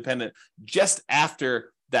financially independent just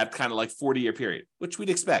after that kind of like 40-year period, which we'd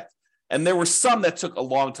expect. And there were some that took a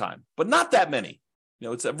long time, but not that many.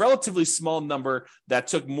 It's a relatively small number that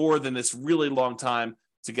took more than this really long time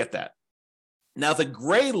to get that. Now, the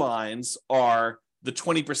gray lines are the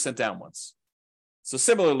 20% down ones. So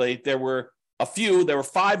similarly, there were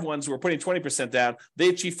 5 ones who were putting 20% down. They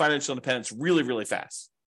achieved financial independence really, really fast.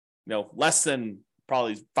 Less than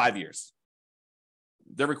probably 5 years.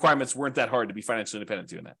 Their requirements weren't that hard to be financially independent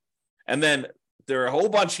doing that. And then there are a whole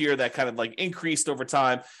bunch here that kind of like increased over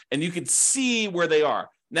time, and you can see where they are.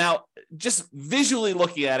 Now, just visually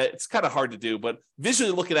looking at it, it's kind of hard to do, but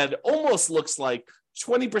visually looking at it, it almost looks like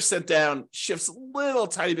 20% down shifts a little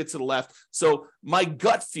tiny bit to the left. So my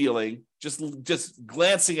gut feeling, just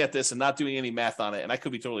glancing at this and not doing any math on it, and I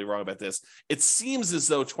could be totally wrong about this, it seems as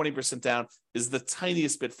though 20% down is the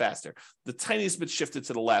tiniest bit faster, the tiniest bit shifted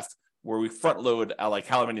to the left, where we front load like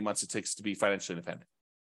how many months it takes to be financially independent.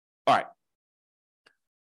 All right.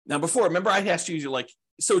 Now, before, remember I asked you, you're like,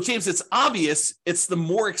 so James, it's obvious it's the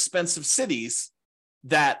more expensive cities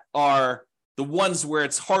that are the ones where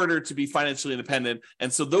it's harder to be financially independent.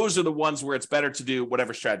 And so those are the ones where it's better to do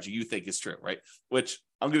whatever strategy you think is true, right? Which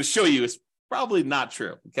I'm going to show you is probably not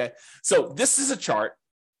true, okay? So this is a chart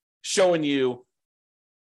showing you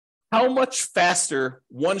how much faster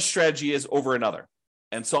one strategy is over another.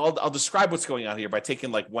 And so I'll describe what's going on here by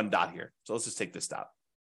taking like one dot here. So let's just take this dot.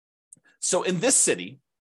 So in this city,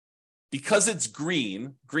 because it's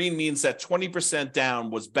green means that 20%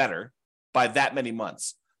 down was better by that many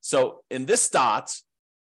months. So in this dot,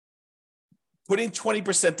 putting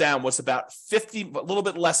 20% down was about a little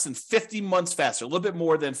bit less than 50 months faster, a little bit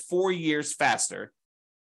more than 4 years faster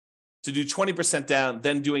to do 20% down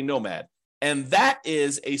than doing Nomad. And that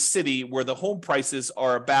is a city where the home prices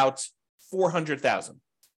are about 400,000,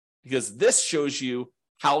 because this shows you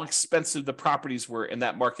how expensive the properties were in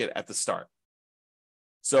that market at the start.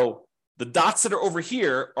 So the dots that are over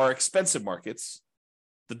here are expensive markets.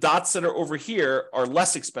 The dots that are over here are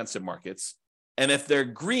less expensive markets. And if they're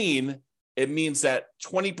green, it means that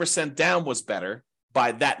 20% down was better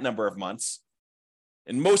by that number of months.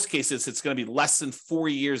 In most cases, it's going to be less than 4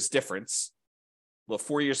 years difference. Well,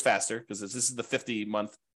 4 years faster, because this is the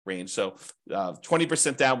 50-month range. So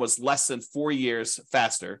 20% down was less than 4 years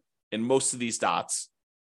faster in most of these dots.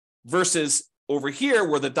 Versus over here,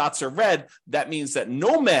 where the dots are red, that means that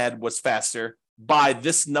Nomad was faster by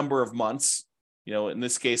this number of months. In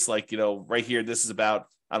this case, right here, this is about,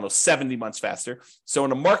 70 months faster. So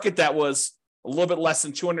in a market that was a little bit less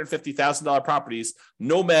than $250,000 properties,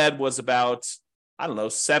 Nomad was about,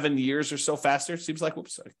 7 years or so faster. Seems like,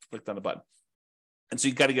 whoops, I clicked on the button. And so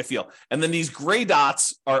you got to get a feel. And then these gray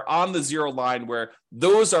dots are on the zero line where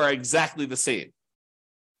those are exactly the same.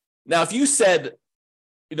 Now, if you said,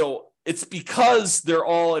 it's because they're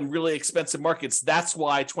all in really expensive markets, that's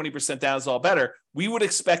why 20% down is all better, we would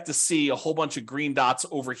expect to see a whole bunch of green dots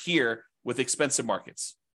over here with expensive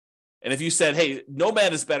markets. And if you said, hey,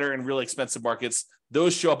 Nomad is better in really expensive markets,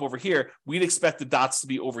 those show up over here, we'd expect the dots to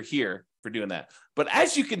be over here for doing that. But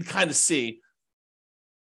as you can kind of see,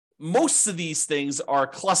 most of these things are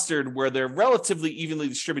clustered where they're relatively evenly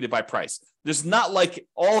distributed by price. There's not like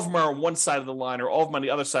all of them are on one side of the line or all of them on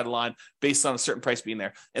the other side of the line based on a certain price being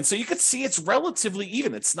there. And so you could see it's relatively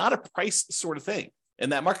even. It's not a price sort of thing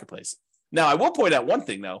in that marketplace. Now, I will point out one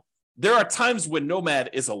thing, though. There are times when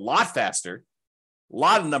Nomad is a lot faster, a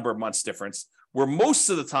lot of number of months difference, where most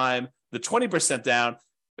of the time the 20% down,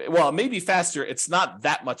 well, it may be faster. It's not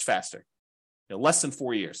that much faster, less than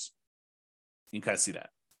 4 years. You can kind of see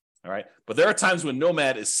that. All right. But there are times when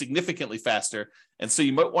Nomad is significantly faster. And so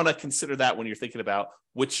you might want to consider that when you're thinking about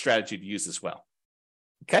which strategy to use as well.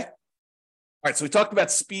 Okay. All right. So we talked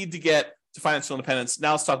about speed to get to financial independence.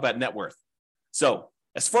 Now let's talk about net worth. So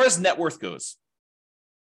as far as net worth goes,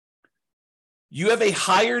 you have a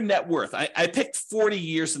higher net worth. I picked 40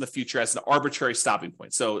 years in the future as an arbitrary stopping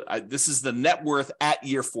point. So this is the net worth at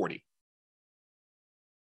year 40.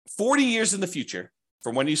 40 years in the future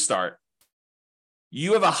from when you start,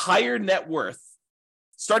 you have a higher net worth,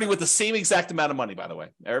 starting with the same exact amount of money, by the way.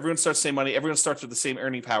 Everyone starts the same money. Everyone starts with the same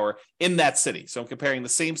earning power in that city. So I'm comparing the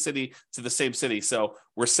same city to the same city. So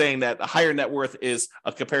we're saying that a higher net worth is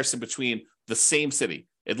a comparison between the same city,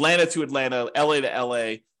 Atlanta to Atlanta, LA to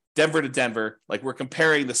LA, Denver to Denver. Like we're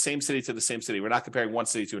comparing the same city to the same city. We're not comparing one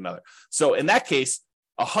city to another. So in that case,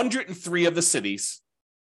 103 of the cities,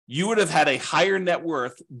 you would have had a higher net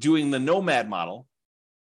worth doing the Nomad model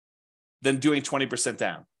than doing 20%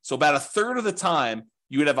 down. So about a third of the time,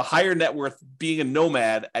 you would have a higher net worth being a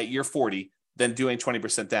Nomad at year 40 than doing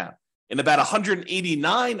 20% down. In about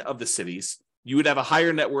 189 of the cities, you would have a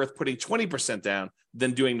higher net worth putting 20% down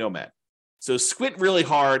than doing Nomad. So squint really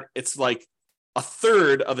hard. It's like a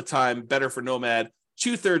third of the time better for Nomad,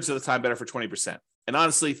 2/3 of the time better for 20%. And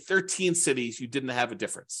honestly, 13 cities, you didn't have a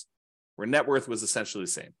difference where net worth was essentially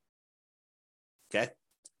the same. Okay.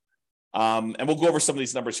 And we'll go over some of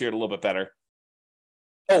these numbers here a little bit better.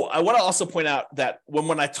 Oh, I want to also point out that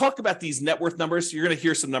when I talk about these net worth numbers, you're going to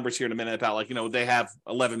hear some numbers here in a minute about like, they have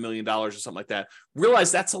 $11 million or something like that.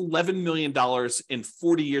 Realize that's $11 million in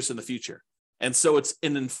 40 years in the future. And so it's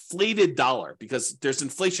an inflated dollar because there's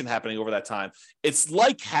inflation happening over that time. It's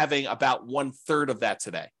like having about 1/3 of that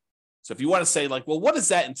today. So if you want to say like, well, what is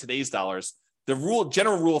that in today's dollars? The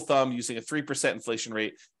general rule of thumb using a 3% inflation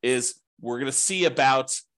rate is we're going to see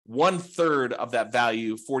about 1/3 of that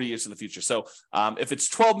value 40 years in the future. So if it's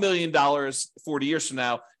 $12 million 40 years from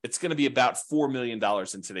now, it's going to be about $4 million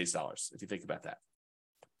in today's dollars, if you think about that.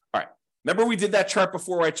 All right. Remember we did that chart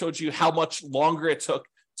before where I told you how much longer it took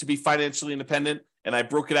to be financially independent? And I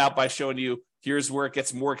broke it out by showing you here's where it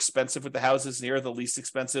gets more expensive with the houses, and here are the least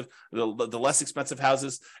expensive, the less expensive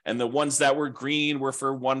houses. And the ones that were green were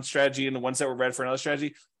for one strategy, and the ones that were red for another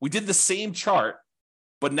strategy. We did the same chart,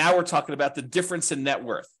 but now we're talking about the difference in net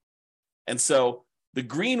worth. And so the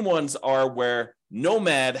green ones are where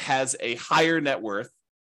Nomad has a higher net worth,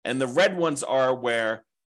 and the red ones are where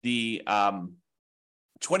the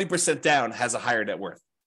 20% down has a higher net worth.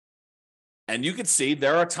 And you can see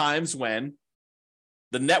there are times when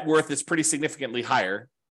the net worth is pretty significantly higher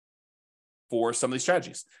for some of these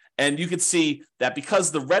strategies. And you can see that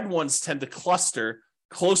because the red ones tend to cluster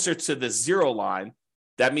closer to the zero line,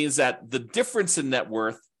 that means that the difference in net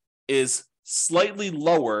worth is slightly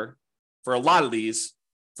lower for a lot of these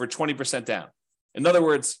for 20% down. In other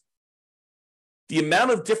words, the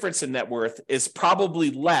amount of difference in net worth is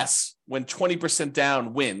probably less when 20%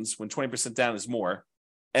 down wins, when 20% down is more.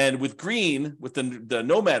 And with green, with the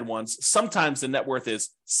Nomad ones, sometimes the net worth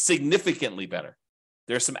is significantly better.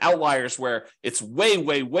 There are some outliers where it's way,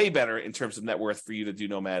 way, way better in terms of net worth for you to do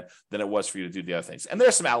Nomad than it was for you to do the other things. And there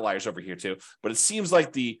are some outliers over here too, but it seems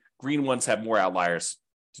like the green ones have more outliers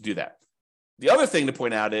to do that. The other thing to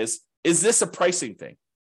point out is this a pricing thing?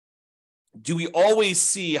 Do we always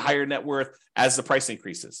see higher net worth as the price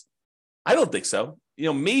increases? I don't think so.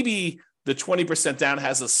 Maybe the 20% down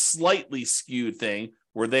has a slightly skewed thing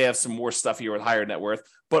where they have some more stuff here with higher net worth.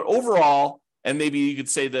 But overall, and maybe you could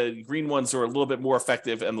say the green ones are a little bit more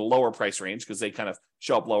effective in the lower price range because they kind of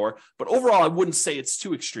show up lower. But overall, I wouldn't say it's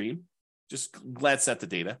too extreme. Just glance at the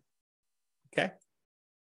data. Okay.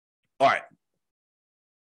 All right.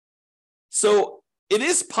 So it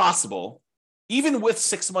is possible, even with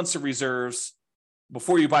 6 months of reserves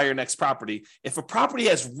before you buy your next property, if a property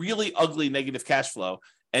has really ugly negative cash flow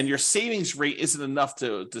and your savings rate isn't enough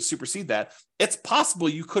to supersede that, it's possible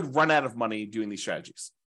you could run out of money doing these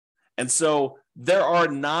strategies. And so there are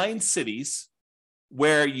 9 cities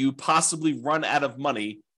where you possibly run out of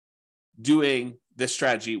money doing this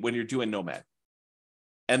strategy when you're doing Nomad.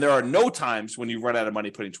 And there are no times when you run out of money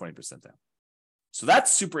putting 20% down. So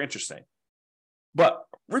that's super interesting. But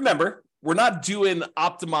remember, we're not doing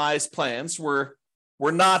optimized plans. We're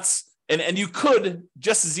not, and you could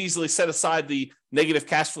just as easily set aside the negative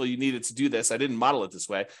cash flow you needed to do this. I didn't model it this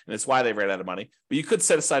way, and it's why they ran out of money. But you could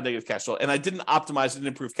set aside negative cash flow, and I didn't optimize it and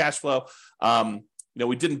improve cash flow.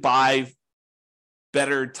 We didn't buy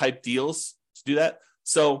better type deals to do that.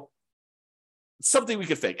 So it's something we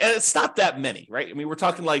could fake, and it's not that many, right? I mean, we're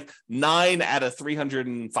talking like 9 out of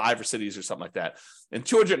 305 cities or something like that, and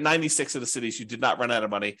 296 of the cities you did not run out of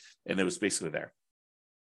money, and it was basically there.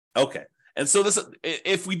 Okay. And so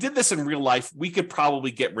if we did this in real life, we could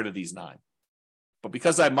probably get rid of these 9. But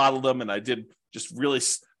because I modeled them and I did just really,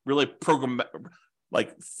 really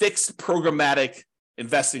fixed programmatic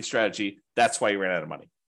investing strategy, that's why you ran out of money.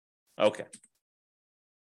 Okay.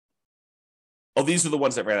 Oh, these are the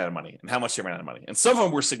ones that ran out of money and how much they ran out of money. And some of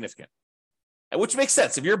them were significant, which makes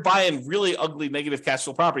sense. If you're buying really ugly negative cash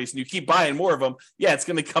flow properties and you keep buying more of them, yeah, it's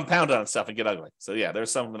going to compound on itself and get ugly. So yeah,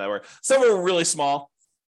 there's some of them some of them were really small.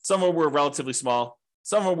 Some of them were relatively small.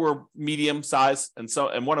 Some of them were medium size.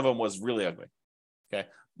 And one of them was really ugly. Okay.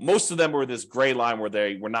 Most of them were this gray line where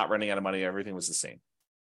they were not running out of money. Everything was the same.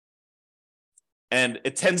 And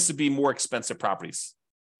it tends to be more expensive properties,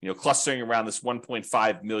 clustering around this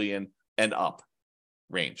 1.5 million and up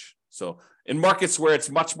range. So in markets where it's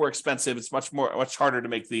much more expensive, it's much harder to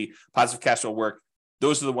make the positive cash flow work.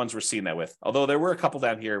 Those are the ones we're seeing that with. Although there were a couple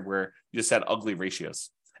down here where you just had ugly ratios.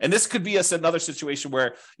 And this could be another situation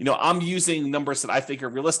where, I'm using numbers that I think are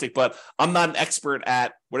realistic, but I'm not an expert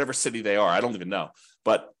at whatever city they are. I don't even know.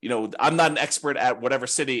 But, I'm not an expert at whatever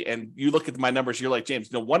city. And you look at my numbers, you're like,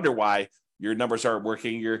 James, no wonder why your numbers aren't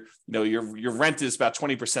working. Your rent is about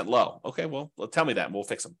 20% low. Okay, well, tell me that and we'll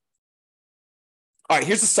fix them. All right,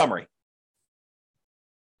 here's the summary.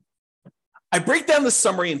 I break down the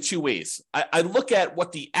summary in two ways. I look at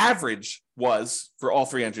what the average was for all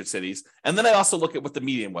 300 cities, and then I also look at what the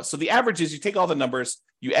median was. So the average is you take all the numbers,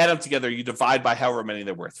 you add them together, you divide by however many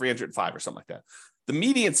there were, 305 or something like that. The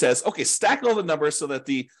median says, okay, stack all the numbers so that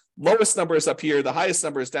the lowest number is up here, the highest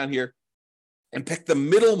number is down here, and pick the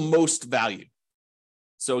middlemost value.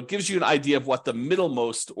 So it gives you an idea of what the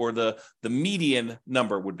middlemost or the median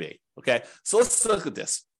number would be. Okay, so let's look at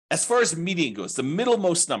this. As far as median goes, the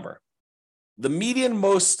middlemost number, the median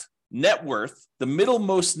most net worth, the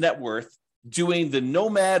middlemost net worth doing the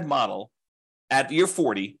Nomad model at year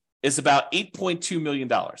 40 is about $8.2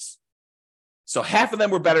 million. So half of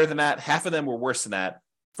them were better than that, half of them were worse than that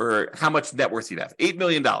for how much net worth you'd have. $8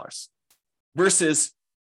 million versus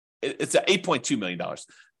it's at $8.2 million.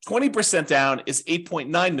 20% down is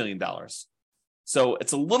 $8.9 million. So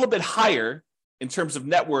it's a little bit higher in terms of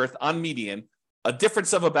net worth on median, a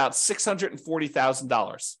difference of about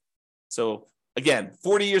 $640,000. So again,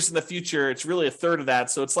 40 years in the future, it's really a third of that.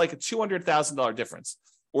 So it's like a $200,000 difference,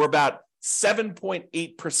 or about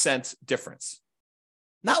 7.8% difference.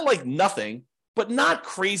 Not like nothing, but not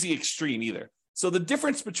crazy extreme either. So the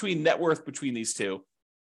difference between net worth between these two,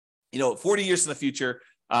 40 years in the future,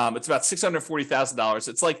 it's about $640,000.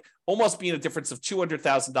 It's like almost being a difference of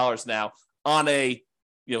 $200,000 now on a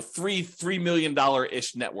 $3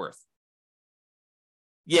 million-ish net worth.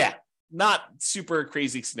 Yeah, not super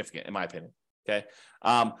crazy significant in my opinion. Okay,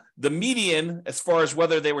 the median, as far as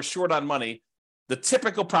whether they were short on money, the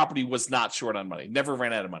typical property was not short on money, never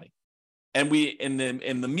ran out of money, and we in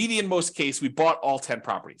the median most case we bought all 10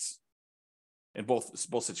 properties in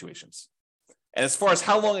both situations. And as far as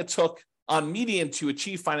how long it took on median to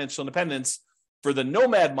achieve financial independence, for the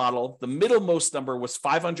Nomad model, the middlemost number was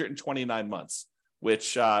 529 months,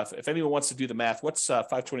 which if anyone wants to do the math, what's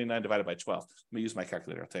 529 divided by 12? Let me use my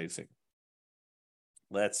calculator. I'll tell you a second.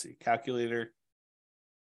 Let's see, calculator,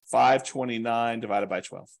 529 divided by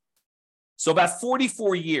 12. So about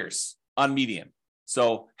 44 years on median.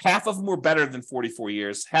 So half of them were better than 44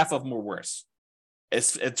 years, half of them were worse.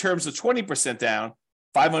 In terms of 20% down,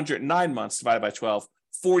 509 months divided by 12,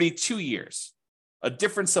 42 years, a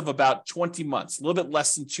difference of about 20 months, a little bit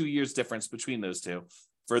less than 2 years difference between those two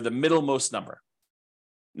for the middlemost number.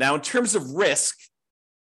 Now, in terms of risk,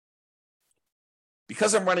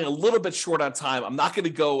 because I'm running a little bit short on time, I'm not going to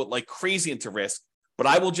go like crazy into risk, but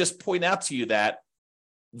I will just point out to you that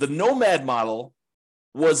the Nomad model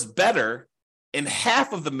was better in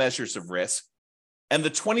half of the measures of risk, and the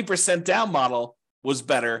 20% down model was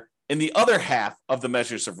better in the other half of the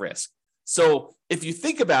measures of risk. So if you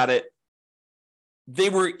think about it, they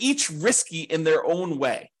were each risky in their own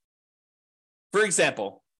way. For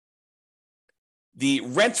example, the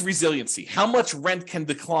rent resiliency, how much rent can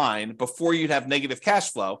decline before you'd have negative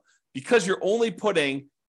cash flow? Because you're only putting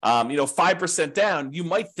 5% down, you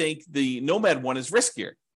might think the Nomad one is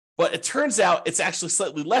riskier. But it turns out it's actually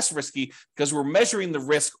slightly less risky because we're measuring the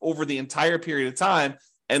risk over the entire period of time.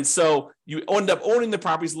 And so you end up owning the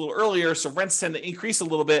properties a little earlier, so rents tend to increase a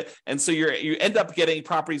little bit. And so you end up getting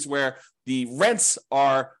properties where the rents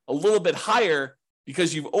are a little bit higher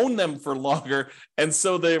because you've owned them for longer. And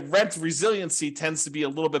so the rent resiliency tends to be a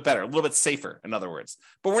little bit better, a little bit safer, in other words.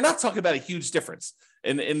 But we're not talking about a huge difference.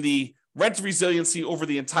 In the rent resiliency over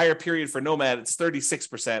the entire period for Nomad, it's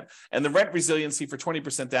 36%. And the rent resiliency for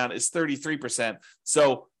 20% down is 33%.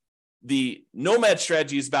 So the Nomad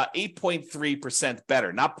strategy is about 8.3%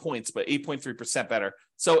 better, not points, but 8.3% better.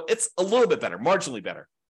 So it's a little bit better, marginally better.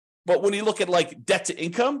 But when you look at like debt to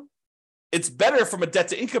income, it's better from a debt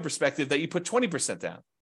to income perspective that you put 20% down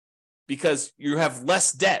because you have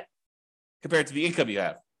less debt compared to the income you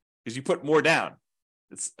have because you put more down.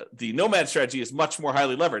 The Nomad strategy is much more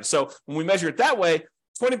highly leveraged. So when we measure it that way,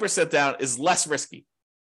 20% down is less risky.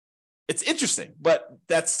 It's interesting, but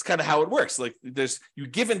that's kind of how it works. Like you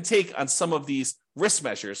give and take on some of these risk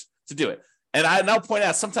measures to do it. And I'll point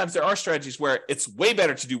out, sometimes there are strategies where it's way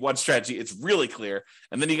better to do one strategy. It's really clear.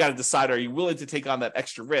 And then you got to decide, are you willing to take on that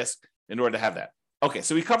extra risk in order to have that? Okay,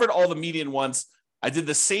 so we covered all the median ones. I did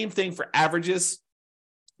the same thing for averages.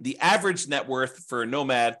 The average net worth for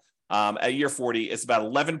Nomad at year 40 is about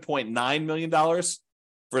 $11.9 million.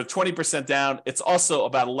 For 20% down, it's also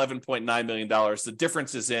about $11.9 million. The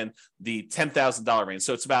difference is in the $10,000 range.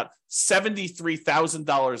 So it's about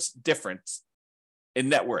 $73,000 difference in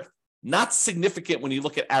net worth. Not significant when you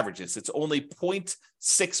look at averages. It's only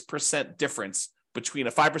 0.6% difference between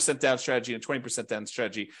a 5% down strategy and a 20% down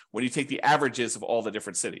strategy when you take the averages of all the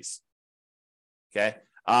different cities. Okay.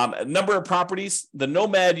 Number of properties, the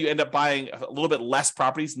Nomad, you end up buying a little bit less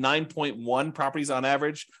properties, 9.1 properties on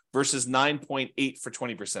average versus 9.8 for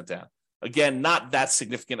 20% down. Again, not that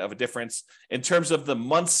significant of a difference. In terms of the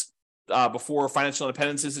months before financial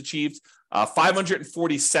independence is achieved,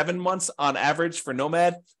 547 months on average for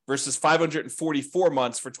Nomad versus 544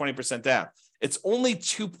 months for 20% down. It's only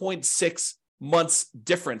 2.6 months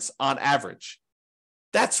difference on average.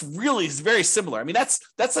 That's really very similar. I mean,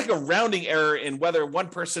 that's like a rounding error in whether one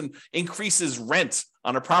person increases rent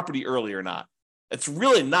on a property early or not. It's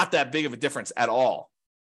really not that big of a difference at all.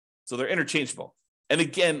 So they're interchangeable. And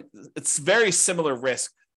again, it's very similar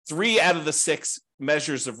risk. 3 out of the 6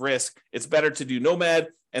 measures of risk, it's better to do Nomad,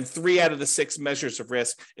 and 3 out of the 6 measures of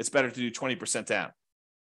risk, it's better to do 20% down.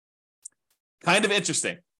 Kind of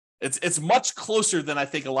interesting. It's much closer than I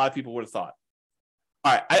think a lot of people would have thought.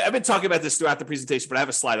 All right, I've been talking about this throughout the presentation, but I have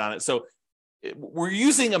a slide on it. So we're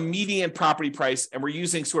using a median property price, and we're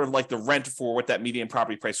using sort of like the rent for what that median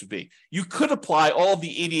property price would be. You could apply all of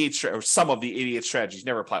the 88, or some of the 88 strategies,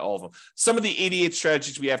 never apply all of them. Some of the 88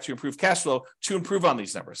 strategies we have to improve cash flow to improve on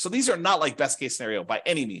these numbers. So these are not like best case scenario by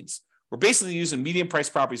any means. We're basically using median price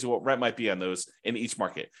properties and what rent might be on those in each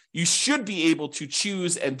market. You should be able to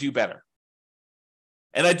choose and do better.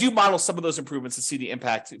 And I do model some of those improvements and see the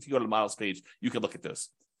impact. If you go to the models page, you can look at those.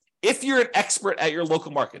 If you're an expert at your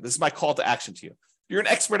local market, this is my call to action to you. If you're an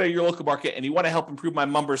expert at your local market and you want to help improve my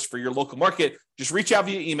numbers for your local market, just reach out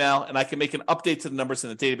via email and I can make an update to the numbers in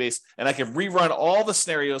the database and I can rerun all the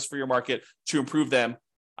scenarios for your market to improve them.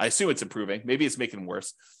 I assume it's improving. Maybe it's making them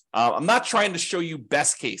worse. I'm not trying to show you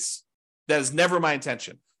best case. That is never my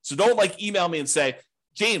intention. So don't like email me and say,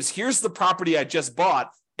 James, here's the property I just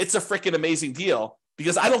bought. It's a freaking amazing deal.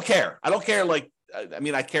 Because I don't care. I don't care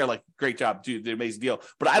I care great job, dude, the amazing deal.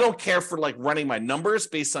 But I don't care for running my numbers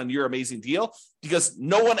based on your amazing deal because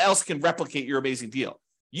no one else can replicate your amazing deal.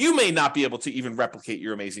 You may not be able to even replicate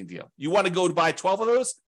your amazing deal. You want to go to buy 12 of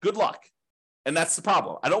those? Good luck. And that's the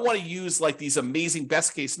problem. I don't want to use these amazing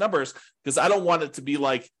best case numbers because I don't want it to be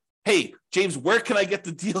hey, James, where can I get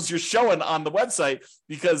the deals you're showing on the website?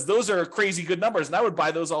 Because those are crazy good numbers. And I would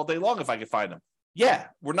buy those all day long if I could find them. Yeah,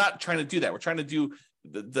 we're not trying to do that. We're trying to do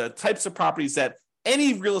the types of properties that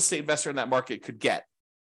any real estate investor in that market could get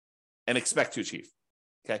and expect to achieve.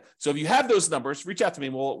 Okay, so if you have those numbers, reach out to me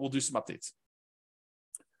and we'll do some updates.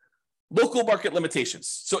 Local market limitations.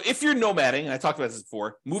 So if you're nomading, and I talked about this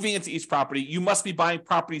before, moving into each property, you must be buying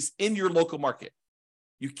properties in your local market.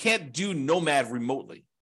 You can't do nomad remotely.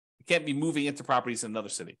 You can't be moving into properties in another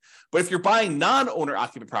city. But if you're buying non-owner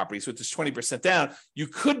occupant properties, which is 20% down, you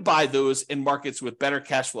could buy those in markets with better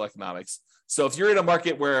cash flow economics. So if you're in a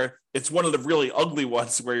market where it's one of the really ugly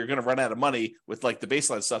ones where you're going to run out of money with the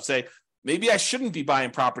baseline stuff, say, maybe I shouldn't be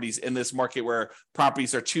buying properties in this market where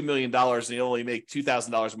properties are $2 million and you only make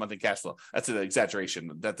 $2,000 a month in cash flow. That's an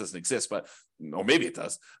exaggeration. That doesn't exist, or maybe it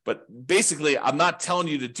does. But basically, I'm not telling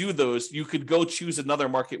you to do those. You could go choose another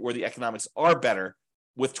market where the economics are better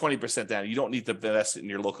with 20% down. You don't need to invest in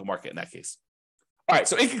your local market in that case. All right,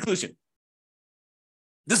 so in conclusion,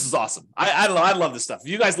 this is awesome. I don't know. I love this stuff. If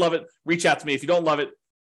you guys love it, reach out to me. If you don't love it,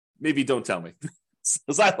 maybe don't tell me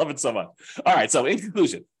because I love it so much. All right, so in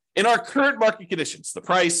conclusion, in our current market conditions, the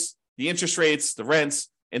price, the interest rates, the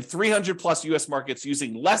rents, in 300 plus U.S. markets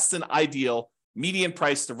using less than ideal median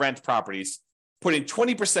price to rent properties, putting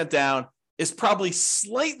 20% down is probably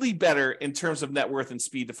slightly better in terms of net worth and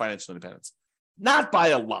speed to financial independence. Not by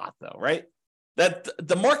a lot, though, right? That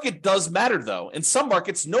the market does matter, though. In some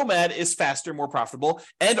markets, nomad is faster, more profitable,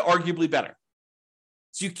 and arguably better.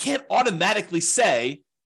 So you can't automatically say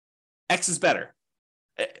X is better.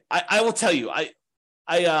 I will tell you,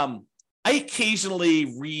 I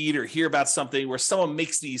occasionally read or hear about something where someone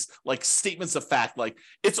makes these statements of fact,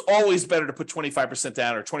 it's always better to put 25%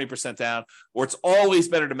 down or 20% down, or it's always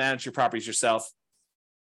better to manage your properties yourself.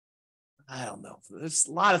 I don't know. There's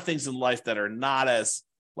a lot of things in life that are not as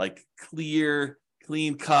clear,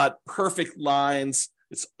 clean cut, perfect lines.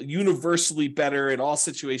 It's universally better in all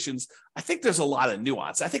situations. I think there's a lot of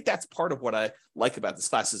nuance. I think that's part of what I like about this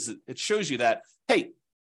class is it shows you that, hey,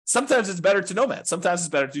 sometimes it's better to nomad. Sometimes it's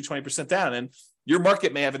better to do 20% down, and your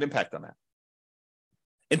market may have an impact on that.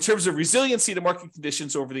 In terms of resiliency to market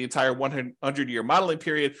conditions over the entire 100-year modeling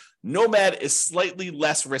period, nomad is slightly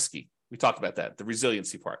less risky. We talked about that, the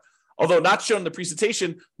resiliency part. Although not shown in the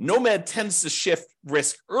presentation, nomad tends to shift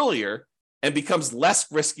risk earlier and becomes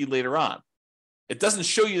less risky later on. It doesn't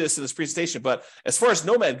show you this in this presentation, but as far as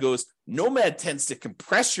nomad goes, nomad tends to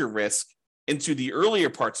compress your risk into the earlier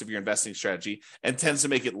parts of your investing strategy and tends to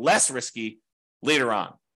make it less risky later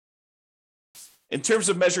on. In terms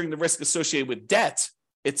of measuring the risk associated with debt,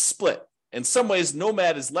 it's split. In some ways,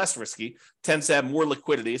 nomad is less risky, tends to have more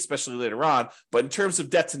liquidity, especially later on. But in terms of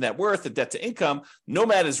debt to net worth and debt to income,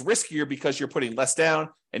 nomad is riskier because you're putting less down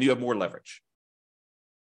and you have more leverage.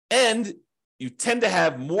 And you tend to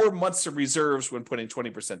have more months of reserves when putting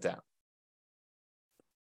 20% down.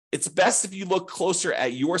 It's best if you look closer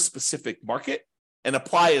at your specific market and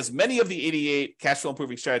apply as many of the 88 cash flow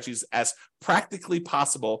improving strategies as practically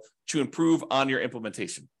possible to improve on your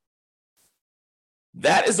implementation.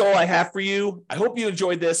 That is all I have for you. I hope you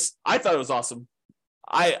enjoyed this. I thought it was awesome.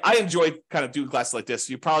 I enjoyed kind of doing classes like this.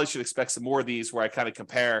 You probably should expect some more of these where I kind of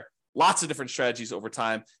compare lots of different strategies over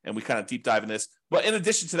time and we kind of deep dive in this. But in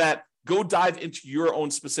addition to that, go dive into your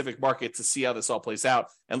own specific market to see how this all plays out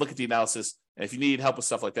and look at the analysis. And if you need help with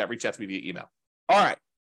stuff like that, reach out to me via email. All right.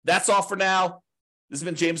 That's all for now. This has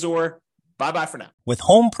been James Orr. Bye-bye for now. With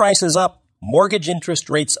home prices up, mortgage interest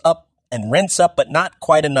rates up, and rents up but not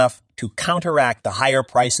quite enough to counteract the higher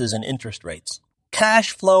prices and interest rates,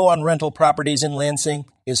 cash flow on rental properties in Lansing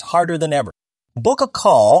is harder than ever. Book a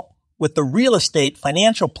call with the Real Estate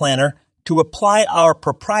Financial Planner to apply our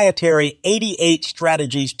proprietary 88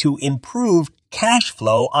 strategies to improve cash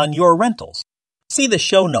flow on your rentals. See the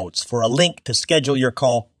show notes for a link to schedule your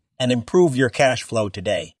call and improve your cash flow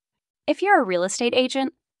today. If you're a real estate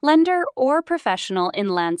agent, lender, or professional in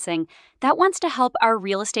Lansing that wants to help our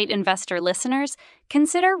real estate investor listeners,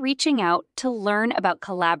 consider reaching out to learn about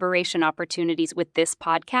collaboration opportunities with this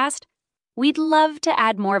podcast. We'd love to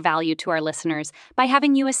add more value to our listeners by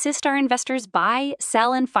having you assist our investors buy,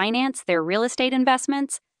 sell, and finance their real estate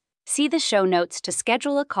investments. See the show notes to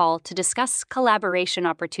schedule a call to discuss collaboration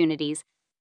opportunities